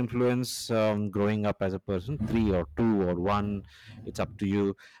biggest influence growing up as a person? Three or two or one? It's up to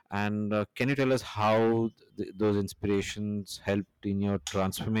you. And can you tell us how those inspirations helped in your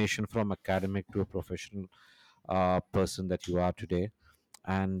transformation from academic to a professional person that you are today?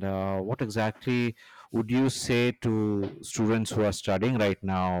 And what exactly would you say to students who are studying right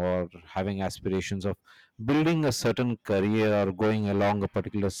now or having aspirations of building a certain career or going along a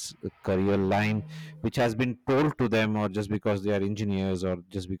particular career line which has been told to them, or just because they are engineers or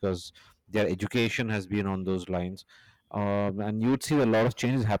just because their education has been on those lines? And you would see a lot of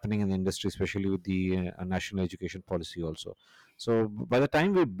changes happening in the industry, especially with the national education policy also. So by the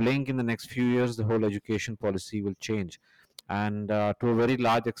time we blink in the next few years, the whole education policy will change, and to a very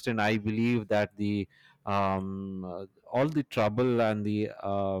large extent I believe that the all the trouble and the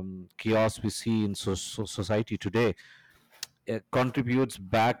chaos we see in society today contributes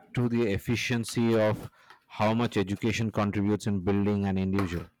back to the efficiency of how much education contributes in building an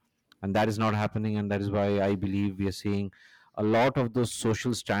individual, and that is not happening, and that is why I believe we are seeing a lot of those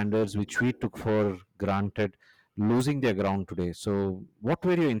social standards which we took for granted losing their ground today. So what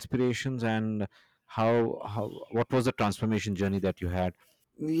were your inspirations, and how what was the transformation journey that you had?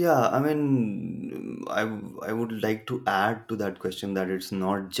 Yeah, I mean, I would like to add to that question that it's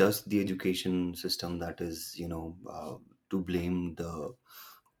not just the education system that is, to blame the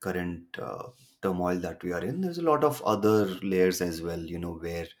current turmoil that we are in. There's a lot of other layers as well,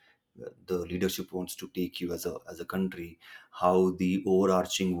 where the leadership wants to take you as a country, how the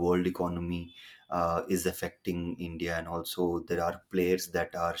overarching world economy is affecting India, and also there are players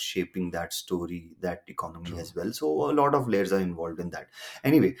that are shaping that story, that economy True. as well. So a lot of layers are involved in that.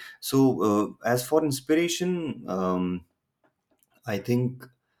 Anyway, so as for inspiration, I think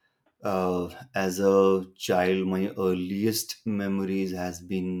As a child, my earliest memories has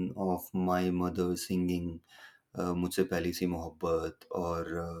been of my mother singing मुझसे पहली सी मोहब्बत और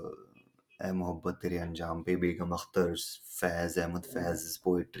ए मोहब्बत तेरे अंजाम पे बेगम अख्तर्स फैज़ Ahmad फैज़'s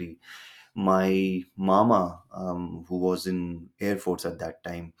poetry. My mama, who was in Air Force at that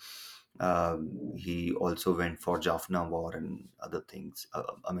time, he also went for Jaffna War and other things.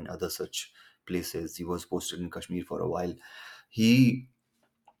 I mean, other such places. He was posted in Kashmir for a while. He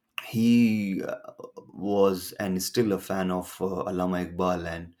he was and is still a fan of Allama Iqbal,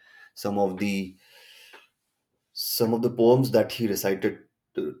 and some of the some of the poems that he recited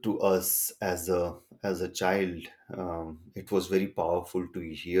to us as a child. It was very powerful to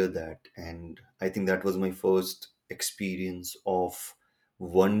hear that, and I think that was my first experience of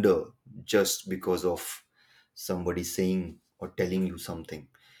wonder, just because of somebody saying or telling you something.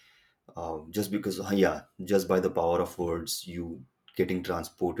 Just because, yeah, just by the power of words, you getting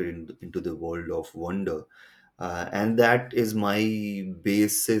transported into the world of wonder. And that is my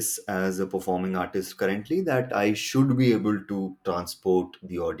basis as a performing artist currently, that I should be able to transport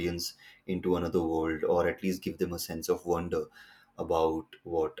the audience into another world, or at least give them a sense of wonder about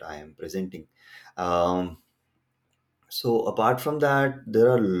what I am presenting. So apart from that, there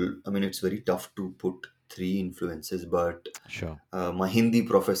are, I mean, it's very tough to put three influences, but Sure. my Hindi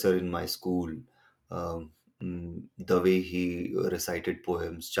professor in my school, the way he recited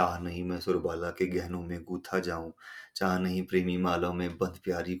poems, चाह नहीं मैं सुरबाला के गहनों में गूथा जाऊं, चाह नहीं प्रेमी माला में बंध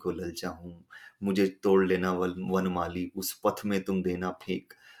प्यारी को ललचाऊं, मुझे तोड़ लेना वनमाली उस पथ में तुम देना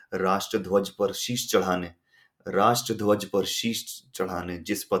फेंक, राष्ट्र ध्वज पर शीश चढ़ाने, राष्ट्र ध्वज पर शीश चढ़ाने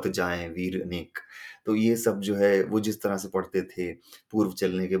जिस पथ जाएं वीर अनेक. तो ये सब जो है वो जिस तरह से पढ़ते थे, पूर्व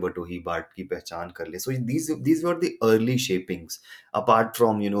चलने के बटोही बाट की पहचान कर ले. So these were the early shapings. Apart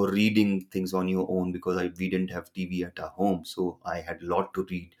from reading things on your own, because we didn't have TV at our home, so I had a lot to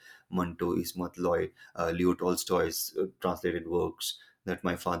read. Manto, Ismat Loy, Leo Tolstoy's translated works that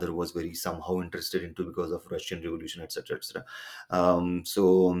my father was very somehow interested into because of Russian Revolution, etc., etc.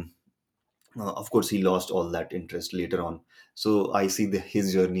 So of course he lost all that interest later on. So I see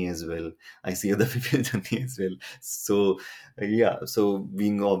his journey as well, I see other people's journey as well. So yeah, so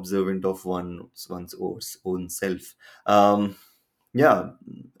being observant of one's own self. Yeah.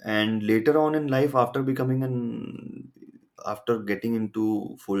 And later on in life, after getting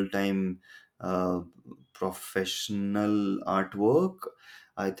into full-time uh, professional artwork,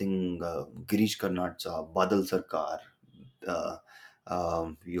 I think Girish Karnatsa, Badal Sarkar, uh,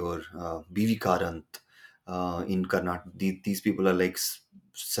 your BV Karant in Karnataka. These people are like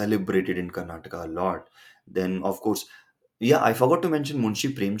celebrated in Karnataka a lot. Then, of course, या I forgot to mention Munshi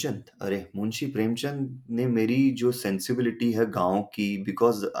Premchand. अरे मुंशी प्रेमचंद ने मेरी जो sensibility है गांव की,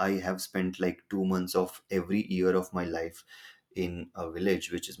 because I have spent like 2 months of every year of my life in a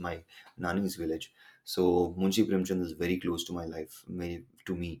village which is my nani's village. So Munshi Premchand is very close to my life,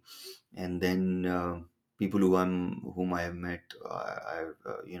 to me. And then people whom I have met,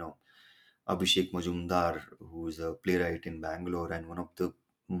 Abhishek Majumdar, who is a playwright in Bangalore and one of the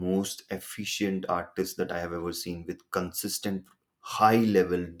most efficient artists that I have ever seen, with consistent, high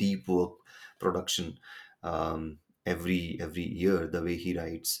level, deep work production every year. The way he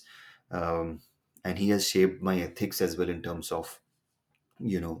writes, um, and he has shaped my ethics as well in terms of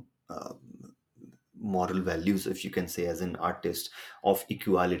you know. Moral values, if you can say, as an artist, of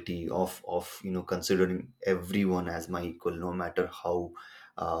equality, of considering everyone as my equal, no matter how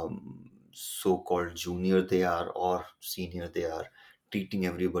so-called junior they are or senior they are, treating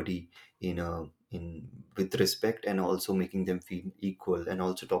everybody in with respect, and also making them feel equal, and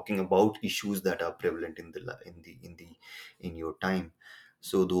also talking about issues that are prevalent in the li- in your time.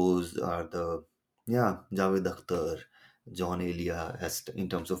 So those are the, yeah, Javed Akhtar, John Elia, as in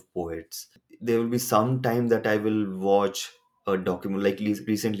terms of poets. There will be some time that I will watch a document. Like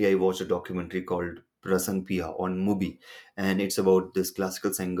recently, I watched a documentary called Prasan Pia on Mubi, and it's about this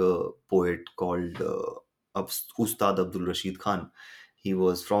classical singer poet called Ustad Abdul Rashid Khan. He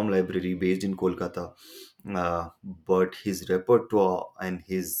was from library based in Kolkata, but his repertoire and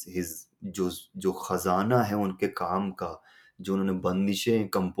his जो खजाना है उनके काम का, जो उन्होंने बंदिशें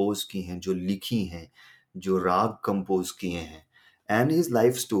compose की हैं, जो लिखी हैं, जो राग कंपोज किए हैं, and his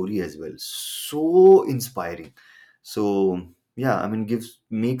life story as well, so inspiring. So yeah, I mean, gives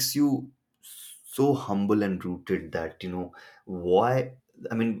makes you so humble and rooted, that why.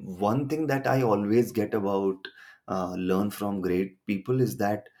 I mean, one thing that I always get about learn from great people is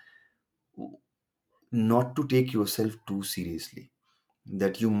that not to take yourself too seriously,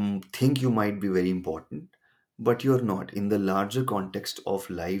 that you think you might be very important, but you're not. In the larger context of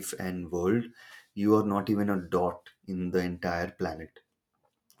life and world, you are not even a dot in the entire planet.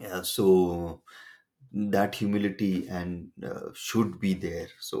 Yeah, so that humility and should be there.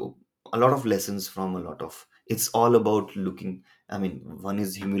 So a lot of lessons from a lot of, it's all about looking, I mean, one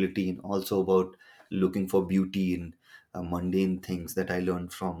is humility and also about looking for beauty in mundane things that I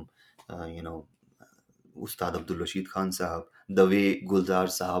learned from you know, Ustad Abdul Rashid Khan Sahab, the way Gulzar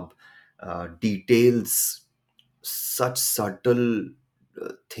Sahab details such subtle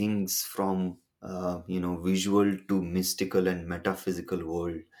things from visual to mystical and metaphysical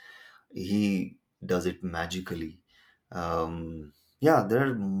world. He does it magically. Yeah, there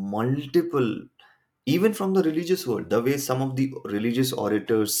are multiple, even from the religious world, the way some of the religious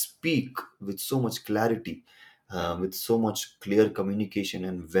orators speak with so much clarity, with so much clear communication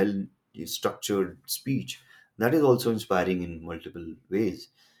and well structured speech, that is also inspiring in multiple ways.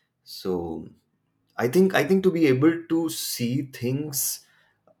 So I think to be able to see things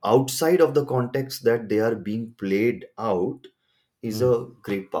outside of the context that they are being played out is Mm. a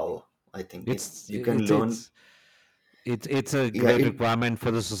great power. I think it It's you can it's learn. it's it's a Yeah, great it requirement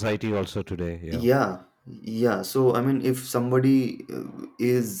for the society also today. Yeah. yeah, yeah. So I mean, if somebody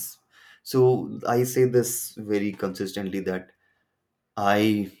is, so I say this very consistently that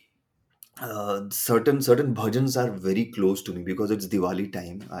I certain bhajans are very close to me because it's Diwali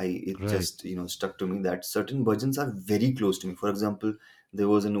time. It Right. just stuck to me that certain bhajans are very close to me. For example, there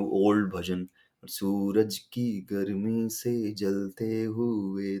was an old bhajan, सूरज की गर्मी से जलते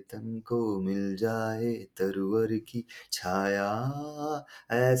हुए तन को मिल जाए तरवर की छाया,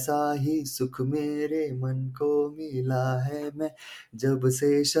 ऐसा ही सुख मेरे मन को मिला है, मैं जब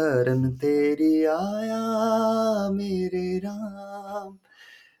से शरण तेरी आया मेरे राम।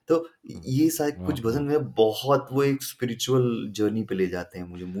 तो Mm. ये शायद कुछ Wow. भजन Wow. में बहुत वो एक स्पिरिचुअल जर्नी पे ले जाते हैं,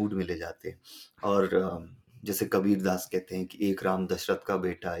 मुझे मूड में ले जाते हैं। और जैसे कबीर दास कहते हैं कि एक राम दशरथ का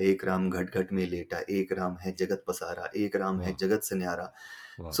बेटा, एक राम घट घट में लेटा, एक राम है जगत पसारा, एक राम है Wow. जगत से न्यारा।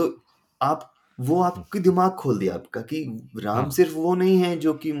 Wow. सो आप वो Mm. आपके दिमाग खोल दिया आपका कि राम Huh. सिर्फ वो नहीं है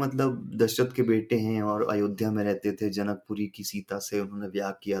जो कि मतलब दशरथ के बेटे हैं और अयोध्या में रहते थे, जनकपुरी की सीता से उन्होंने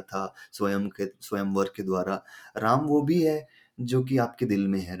ब्याह किया था स्वयंवर के द्वारा। राम वो भी है जो कि आपके दिल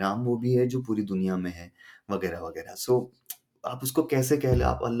में है, राम वो भी है जो पूरी दुनिया में है, वगैरह वगैरह। सो आप उसको कैसे कह ले,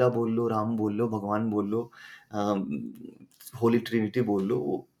 आप अल्लाह बोल लो, राम बोल लो, भगवान बोल लो, होली ट्रिनिटी बोल लो,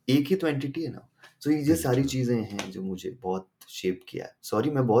 वो एक ही तो एंटिटी है ना। सो ये Very सारी true. चीजें हैं जो मुझे बहुत शेप किया है। सॉरी,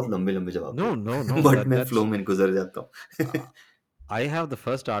 मैं बहुत लंबे लंबे जवाब दे No, no, रहा हूँ no. बट मैं फ्लो That's में गुजर जाता हूँ। uh, I have the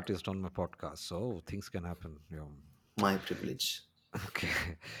first artist on my podcast, so things can happen. Yeah. My privilege. Okay.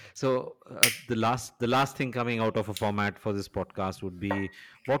 So the last thing coming out of a format for this podcast would be,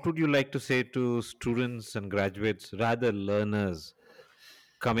 what would you like to say to students and graduates, rather learners,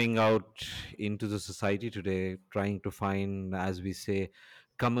 coming out into the society today, trying to find, as we say,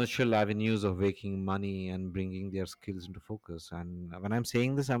 commercial avenues of making money and bringing their skills into focus. And when I'm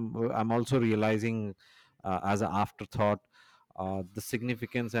saying this, I'm also realizing, as an afterthought, the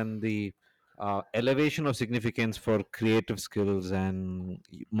significance and the elevation of significance for creative skills and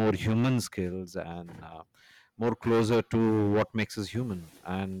more human skills, and more closer to what makes us human.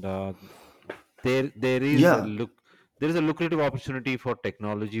 And there is a Yeah, look there is a lucrative opportunity for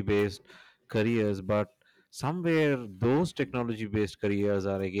technology based careers, but somewhere those technology based careers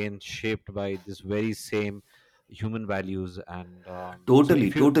are again shaped by this very same human values. And so totally,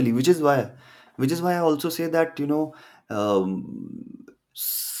 if you totally. Which is why I also say that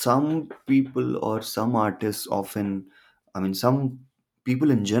some people or some artists often, I mean, some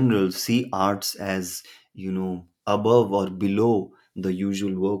people in general see arts as above or below the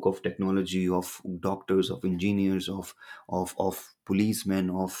usual work of technology, of doctors, of engineers, of policemen,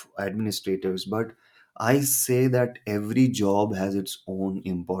 of administrators. But I say that every job has its own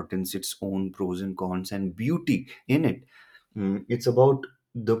importance, its own pros and cons and beauty in it. It's about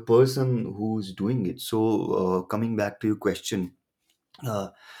the person who's doing it. So coming back to your question, uh,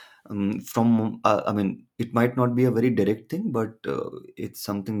 from I mean, it might not be a very direct thing, but it's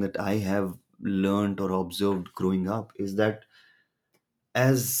something that I have learned or observed growing up, is that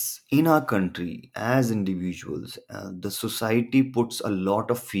as in our country, as individuals, the society puts a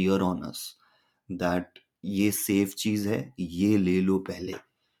lot of fear on us that ये safe चीज है, ये ले लो पहले,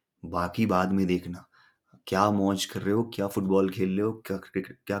 बाकी बाद में देखना। क्या मौज कर रहे हो, क्या फुटबॉल खेल रहे हो, क्या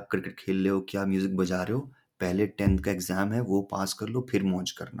क्रिकेट खेल रहे हो, क्या म्यूजिक बजा रहे हो, पहले 10th का एग्जाम है वो पास कर लो, फिर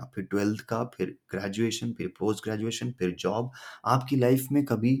मौज करना, फिर 12th का, फिर ग्रेजुएशन, फिर पोस्ट ग्रेजुएशन, फिर जॉब। आपकी लाइफ में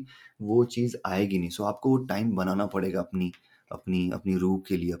कभी वो चीज़ आएगी नहीं। सो आपको वो टाइम बनाना पड़ेगा अपनी अपनी अपनी रूह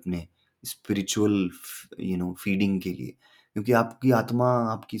के लिए, अपने स्पिरिचुअल फीडिंग के लिए, क्योंकि आपकी आत्मा,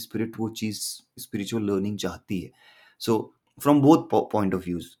 आपकी स्पिरिट वो चीज़ स्पिरिचुअल लर्निंग चाहती है। सो from both point of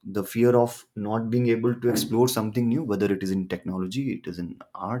views. The fear of not being able to explore something new, whether it is in technology, it is in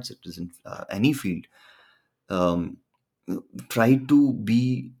arts, it is in any field. um, Try to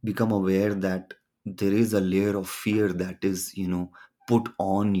become aware that there is a layer of fear that is, put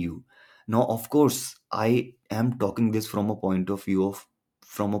on you. Now, of course, I am talking this from a point of view of,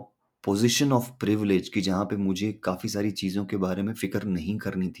 from a position of privilege, कि जहाँ पे मुझे काफ़ी सारी चीज़ों के बारे में फ़िक्र नहीं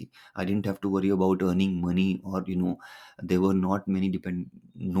करनी थी. I didn't have to worry about earning money, और there were not many depend,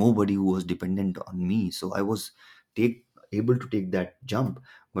 nobody who was dependent on me, so I was take able to take that jump.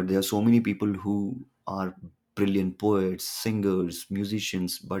 But there are so many people who are brilliant poets, singers,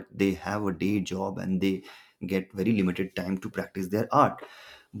 musicians, but they have a day job and they get very limited time to practice their art.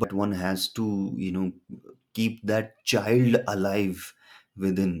 But one has to, keep that child alive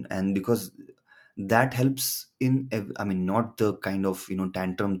within. And because that helps in I mean, not the kind of,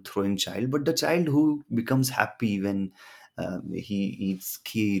 tantrum throwing child, but the child who becomes happy when he eats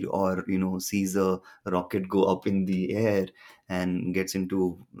kheer, or sees a rocket go up in the air, and gets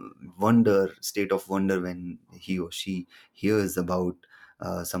into wonder state of wonder when he or she hears about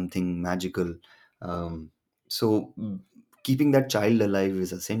something magical. So keeping that child alive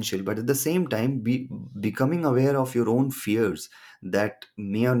is essential, but at the same time, becoming aware of your own fears that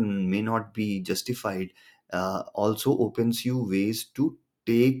may or may not be justified also opens you ways to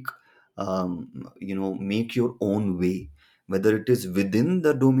take, make your own way, whether it is within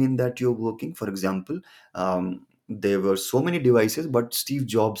the domain that you're working. For example, there were so many devices, but Steve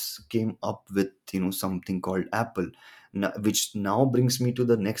Jobs came up with, something called Apple. Which now brings me to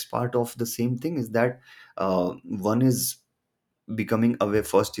the next part of the same thing, is that one is becoming aware.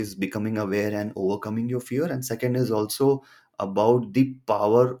 First is becoming aware and overcoming your fear, and second is also about the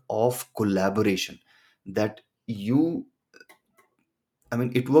power of collaboration. That you I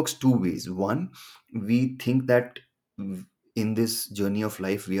mean, it works two ways. One, we think that in this journey of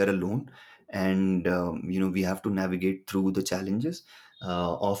life we are alone, and we have to navigate through the challenges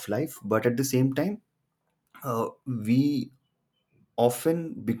of life. But at the same time, we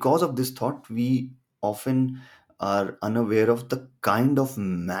often, because of this thought, we often are unaware of the kind of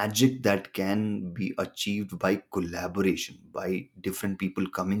magic that can be achieved by collaboration, by different people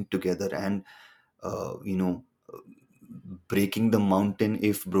coming together and uh, you know breaking the mountain,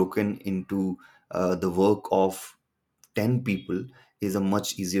 if broken into the work of 10 people, is a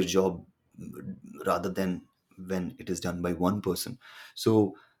much easier job, rather than when it is done by one person.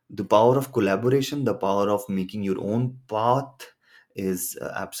 So the power of collaboration, the power of making your own path, is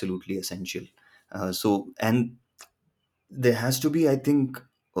absolutely essential. And there has to be, I think,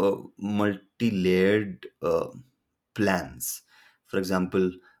 multi-layered plans. For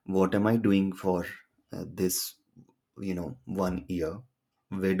example, what am I doing for this 1 year?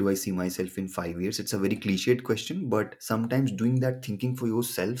 Where do I see myself in 5 years? It's a very cliched question, but sometimes doing that thinking for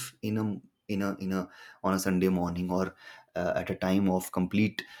yourself in a on a Sunday morning, or at a time of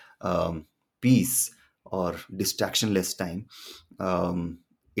complete peace or distractionless time,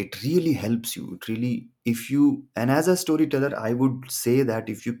 it really helps you. It really, if you, and as a storyteller, I would say that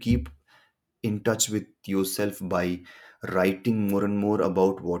if you keep in touch with yourself by writing more and more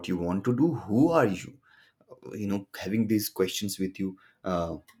about what you want to do, who are you, having these questions with you,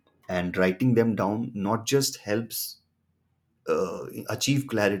 and writing them down, not just helps achieve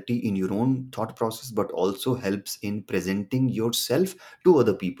clarity in your own thought process, but also helps in presenting yourself to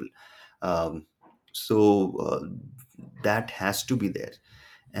other people. Um, so uh, that has to be there.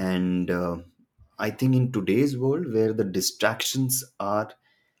 And I think in today's world, where the distractions are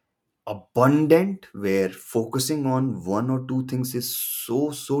abundant, where focusing on one or two things is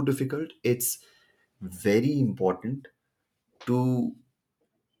so difficult, it's very important to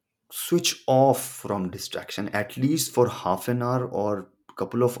switch off from distraction, at least for half an hour or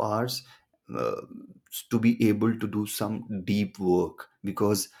couple of hours, uh, to be able to do some deep work.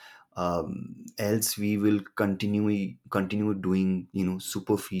 Because else we will continue doing,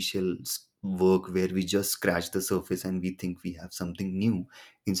 superficial work, where we just scratch the surface and we think we have something new,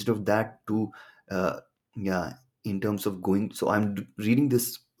 instead of that. To uh, yeah, in terms of going, so I'm reading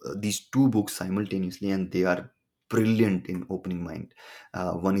these two books simultaneously, and they are brilliant in opening mind.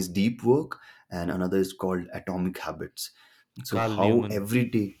 One is Deep Work, and another is called Atomic Habits. So Carl how Newman. every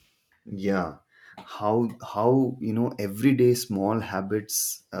day, yeah, how everyday small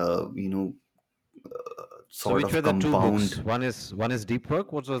habits, So sort which were of the two books? compound. One is Deep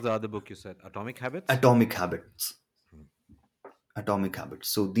Work. What was the other book you said? Atomic Habits. Atomic Habits. Atomic Habits.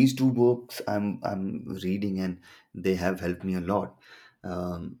 So these two books I'm reading, and they have helped me a lot.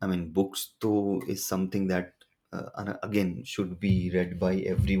 I mean, books though is something that again should be read by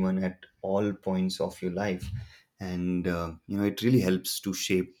everyone at all points of your life. and it really helps to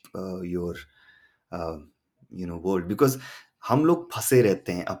shape your world, because हम लोग फंसे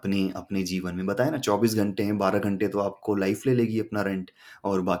रहते हैं अपने अपने जीवन में। बताया ना, 24 घंटे हैं, 12 घंटे तो आपको लाइफ ले लेगी अपना रेंट,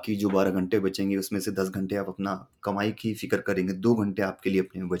 और बाकी जो 12 घंटे बचेंगे उसमें से 10 घंटे आप अपना कमाई की फिक्र करेंगे, 2 घंटे आपके लिए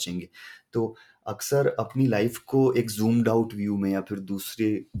अपने में बचेंगे। तो अक्सर अपनी लाइफ को एक जूम्ड आउट व्यू में या फिर दूसरे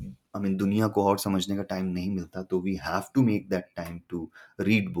आई मीन दुनिया को और समझने का टाइम नहीं मिलता, तो we have to make that time to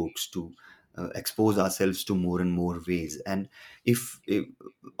read books, to expose ourselves to more and more ways. And if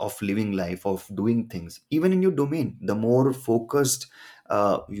of living life, of doing things, even in your domain, the more focused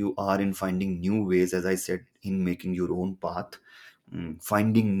you are in finding new ways, as I said, in making your own path,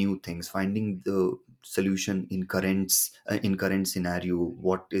 finding new things, finding the solution in current scenario,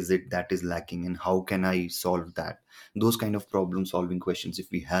 what is it that is lacking and how can I solve that. Those kind of problem solving questions,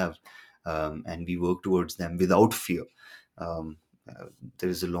 if we have, and we work towards them without fear, um, there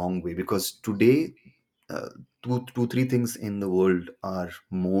is a long way. Because today, uh, three things in the world are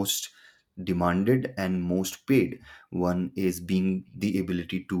most demanded and most paid. One is being the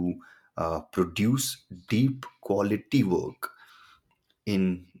ability to produce deep quality work in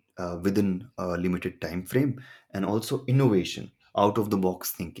within a limited time frame, and also innovation, out of the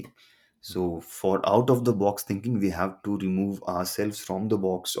box thinking. Mhm. So for out of the box thinking, we have to remove ourselves from the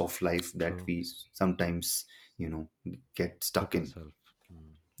box of life that True. we sometimes you know get stuck Put in, yourself. Mm.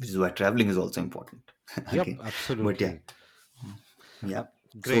 which is why traveling is also important. Yep, Again, but yeah, absolutely. yeah.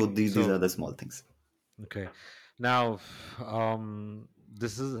 So Great. these are So, the small things. okay. Now,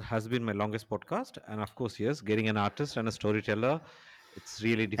 this is has been my longest podcast, and of course, yes, getting an artist and a storyteller, it's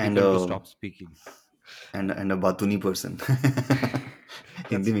really And difficult to stop speaking. and a batuni person.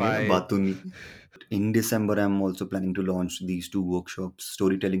 Hindi That's में क्या fine. बातूनी. In December, I'm also planning to launch these two workshops: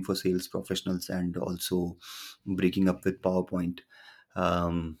 storytelling for sales professionals, and also breaking up with PowerPoint.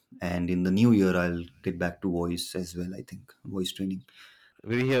 And in the new year, I'll get back to voice as well. I think voice training.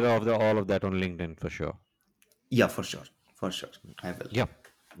 We hear of all of that on LinkedIn for sure. Yeah, for sure, I will. Yeah.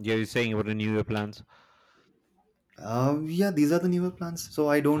 Yeah, you're saying about the New Year plans. Yeah, these are the newer plans. So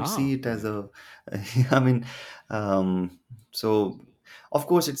I don't see Ah, it as great. a. I mean, so of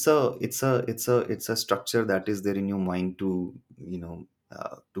course it's a structure that is there in your mind to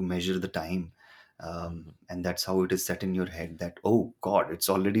to measure the time, Mhm. and that's how it is set in your head that, oh God, it's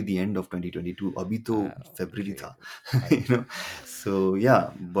already the end of 2022. Abhi to February Okay. tha, I, So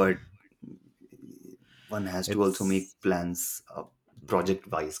yeah, but one has to also it's make plans project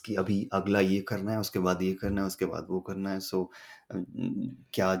wise कि अभी अगला ये करना है, उसके बाद ये करना है, उसके बाद वो करना है। सो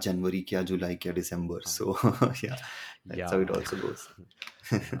क्या जनवरी, क्या जुलाई, क्या दिसंबर, fine. सो या that's how it Yeah. Also goes.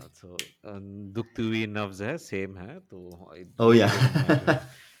 Yeah. So, दुखती हुई नब्ज है, same है, तो it ओह या। really doesn't matter.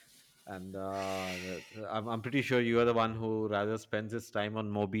 And I'm pretty sure you are the one who rather spends his time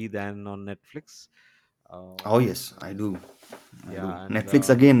on Mobi than on Netflix. Oh Um, yes, I do. I do. yeah, and Netflix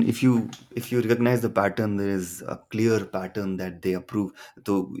again, if you recognize the pattern, there is a clear pattern that they approve.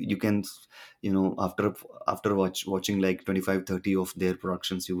 So you can, after watching like 25-30 of their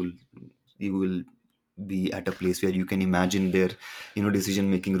productions, you will be at a place where you can imagine their decision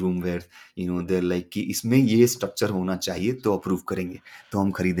making room, where they're like कि इसमें ये structure होना चाहिए तो approve करेंगे, तो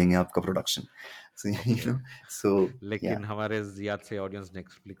हम खरीदेंगे आपका production. So okay. so लेकिन yeah. हमारे याद से ऑडियंस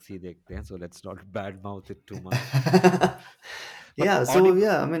नेटफ्लिक्स ही देखते हैं, so let's not bad mouth it too much. But Yeah, so audible.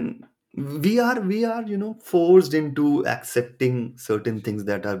 yeah, I mean, we are forced into accepting certain things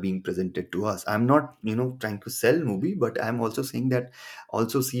that are being presented to us. I'm not trying to sell movie, but I'm also saying that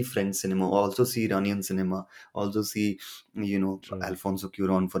also see French cinema, also see Iranian cinema, also see True. Alfonso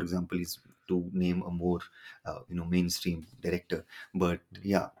Cuarón, for example, is to name a more mainstream director. But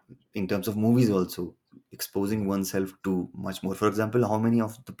yeah, in terms of movies also, exposing Mhm. oneself to much more. For example, how many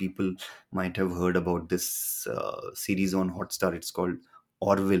of the people might have heard about this series on Hotstar? It's called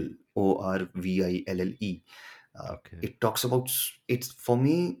Orville, Orville. Okay. It talks about, it's for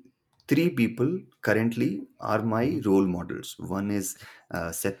me, three people currently are my Mhm. role models. One is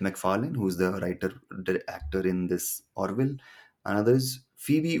Seth MacFarlane, who's the writer, the actor in this Orville. Another is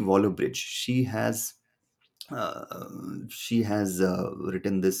Phoebe Waller-Bridge. She has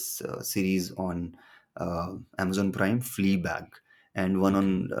written this series on Amazon Prime, Fleabag, and one Okay.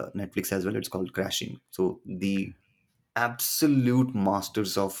 on Netflix as well. It's called Crashing. So the absolute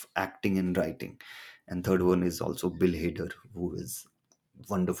masters of acting and writing. And third Mhm. one is also Bill Hader, who is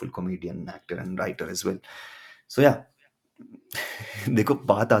wonderful comedian, actor, and writer as well. So yeah, देखो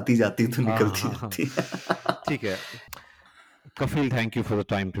बात आती जाती तो निकलती हाँ, जाती है। ठीक है. Kafil, thank you for the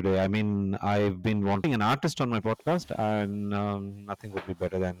time today. I mean, I've been wanting an artist on my podcast, and nothing would be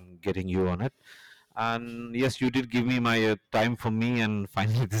better than getting you on it. And yes, you did give me my time for me, and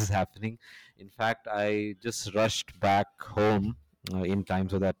finally, this is happening. In fact, I just rushed back home in time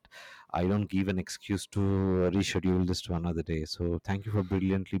so that I don't give an excuse to reschedule this to another day. So thank you for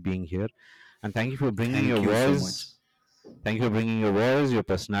brilliantly being here, and thank you for bringing your Thank you so much. voice. Thank you for bringing your voice, your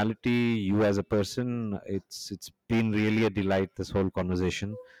personality, you as a person. It's been really a delight, this whole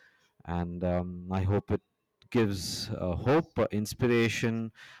conversation, and I hope it gives hope,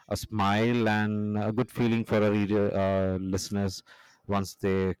 inspiration, a smile, and a good feeling for our listeners once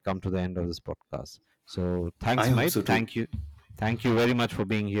they come to the end of this podcast. So I thanks, hope mate. so too. Thank you very much for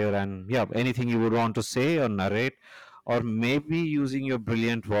being here. And yeah, anything you would want to say or narrate, or maybe using your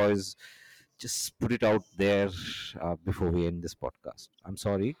brilliant voice, just put it out there before we end this podcast. I'm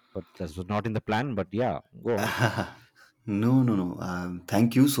sorry, but that was not in the plan. But yeah, go on. No, no, no.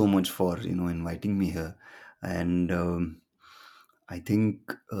 Thank you so much for inviting me here, and I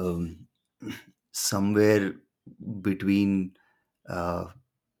think somewhere between uh,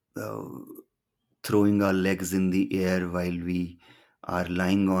 uh, throwing our legs in the air while we are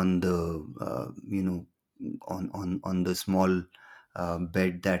lying on the on the small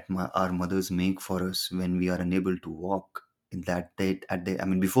bed that our mothers make for us when we are unable to walk in that day at the I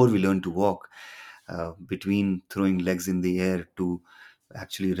mean before we learn to walk, between throwing legs in the air to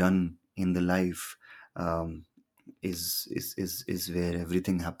actually run in the life, um, is where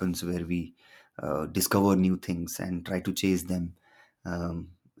everything happens, where we discover new things and try to chase them.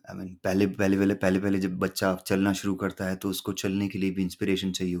 I mean पहले जब बच्चा चलना शुरू करता है तो उसको चलने के लिए भी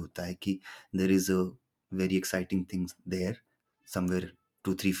इंस्पिरेशन चाहिए होता है कि there is a very exciting things there somewhere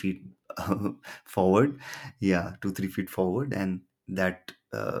 2-3 feet forward, yeah, 2-3 feet forward, and that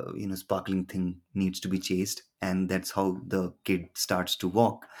sparkling thing needs to be chased, and that's how the kid starts to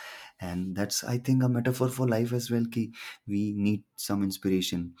walk. And that's, I think, a metaphor for life as well, ki we need some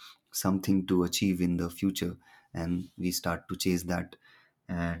inspiration, something to achieve in the future, and we start to chase that.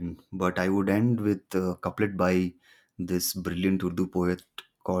 And but I would end with a couplet by this brilliant Urdu poet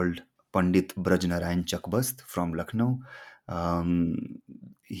called Pandit Braj Narayan Chakbast from Lucknow.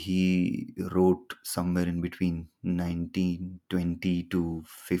 He wrote somewhere in between 1920 to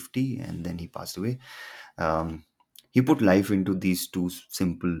 50, and then he passed away. Um, he put life into these two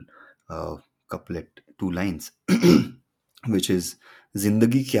simple uh, couplet, two lines, which is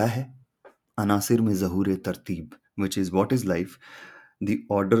Zindagi kya hai? Anasir mein zahur tartib, which is what is life? The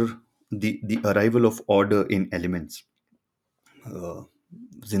order, the arrival of order in elements. Uh,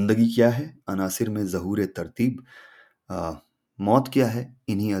 जिंदगी क्या है अनासिर में ज़हूर तरतीब, मौत क्या है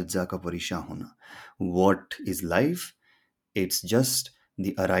इन्हीं अज्जा का परेशान होना. What is life? It's just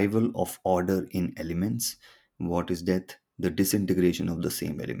the arrival of order in elements. What is death? The disintegration of the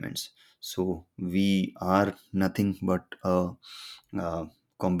same elements. So we are nothing but a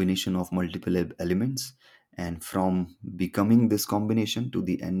combination of multiple elements, and from becoming this combination to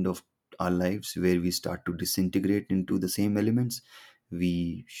the end of our lives, where we start to disintegrate into the same elements,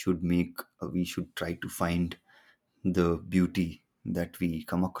 we should try to find the beauty that we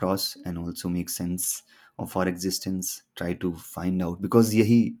come across and also make sense of our existence, try to find out, because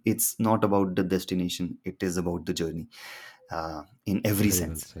yahi, it's not about the destination, it is about the journey, in every Very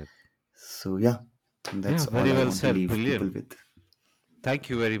well sense. said. So yeah, Yeah, that's all very I well want to said. leave people Brilliant. with. Thank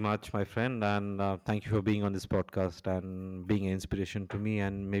you very much, my friend, and thank you for being on this podcast and being an inspiration to me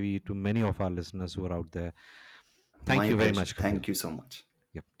and maybe to many of our listeners who are out there. Thank My you very pleasure, much, Kafil. thank you so much.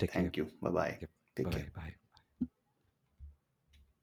 Yep, take care. Thank you, bye bye, Yep, take bye care. bye.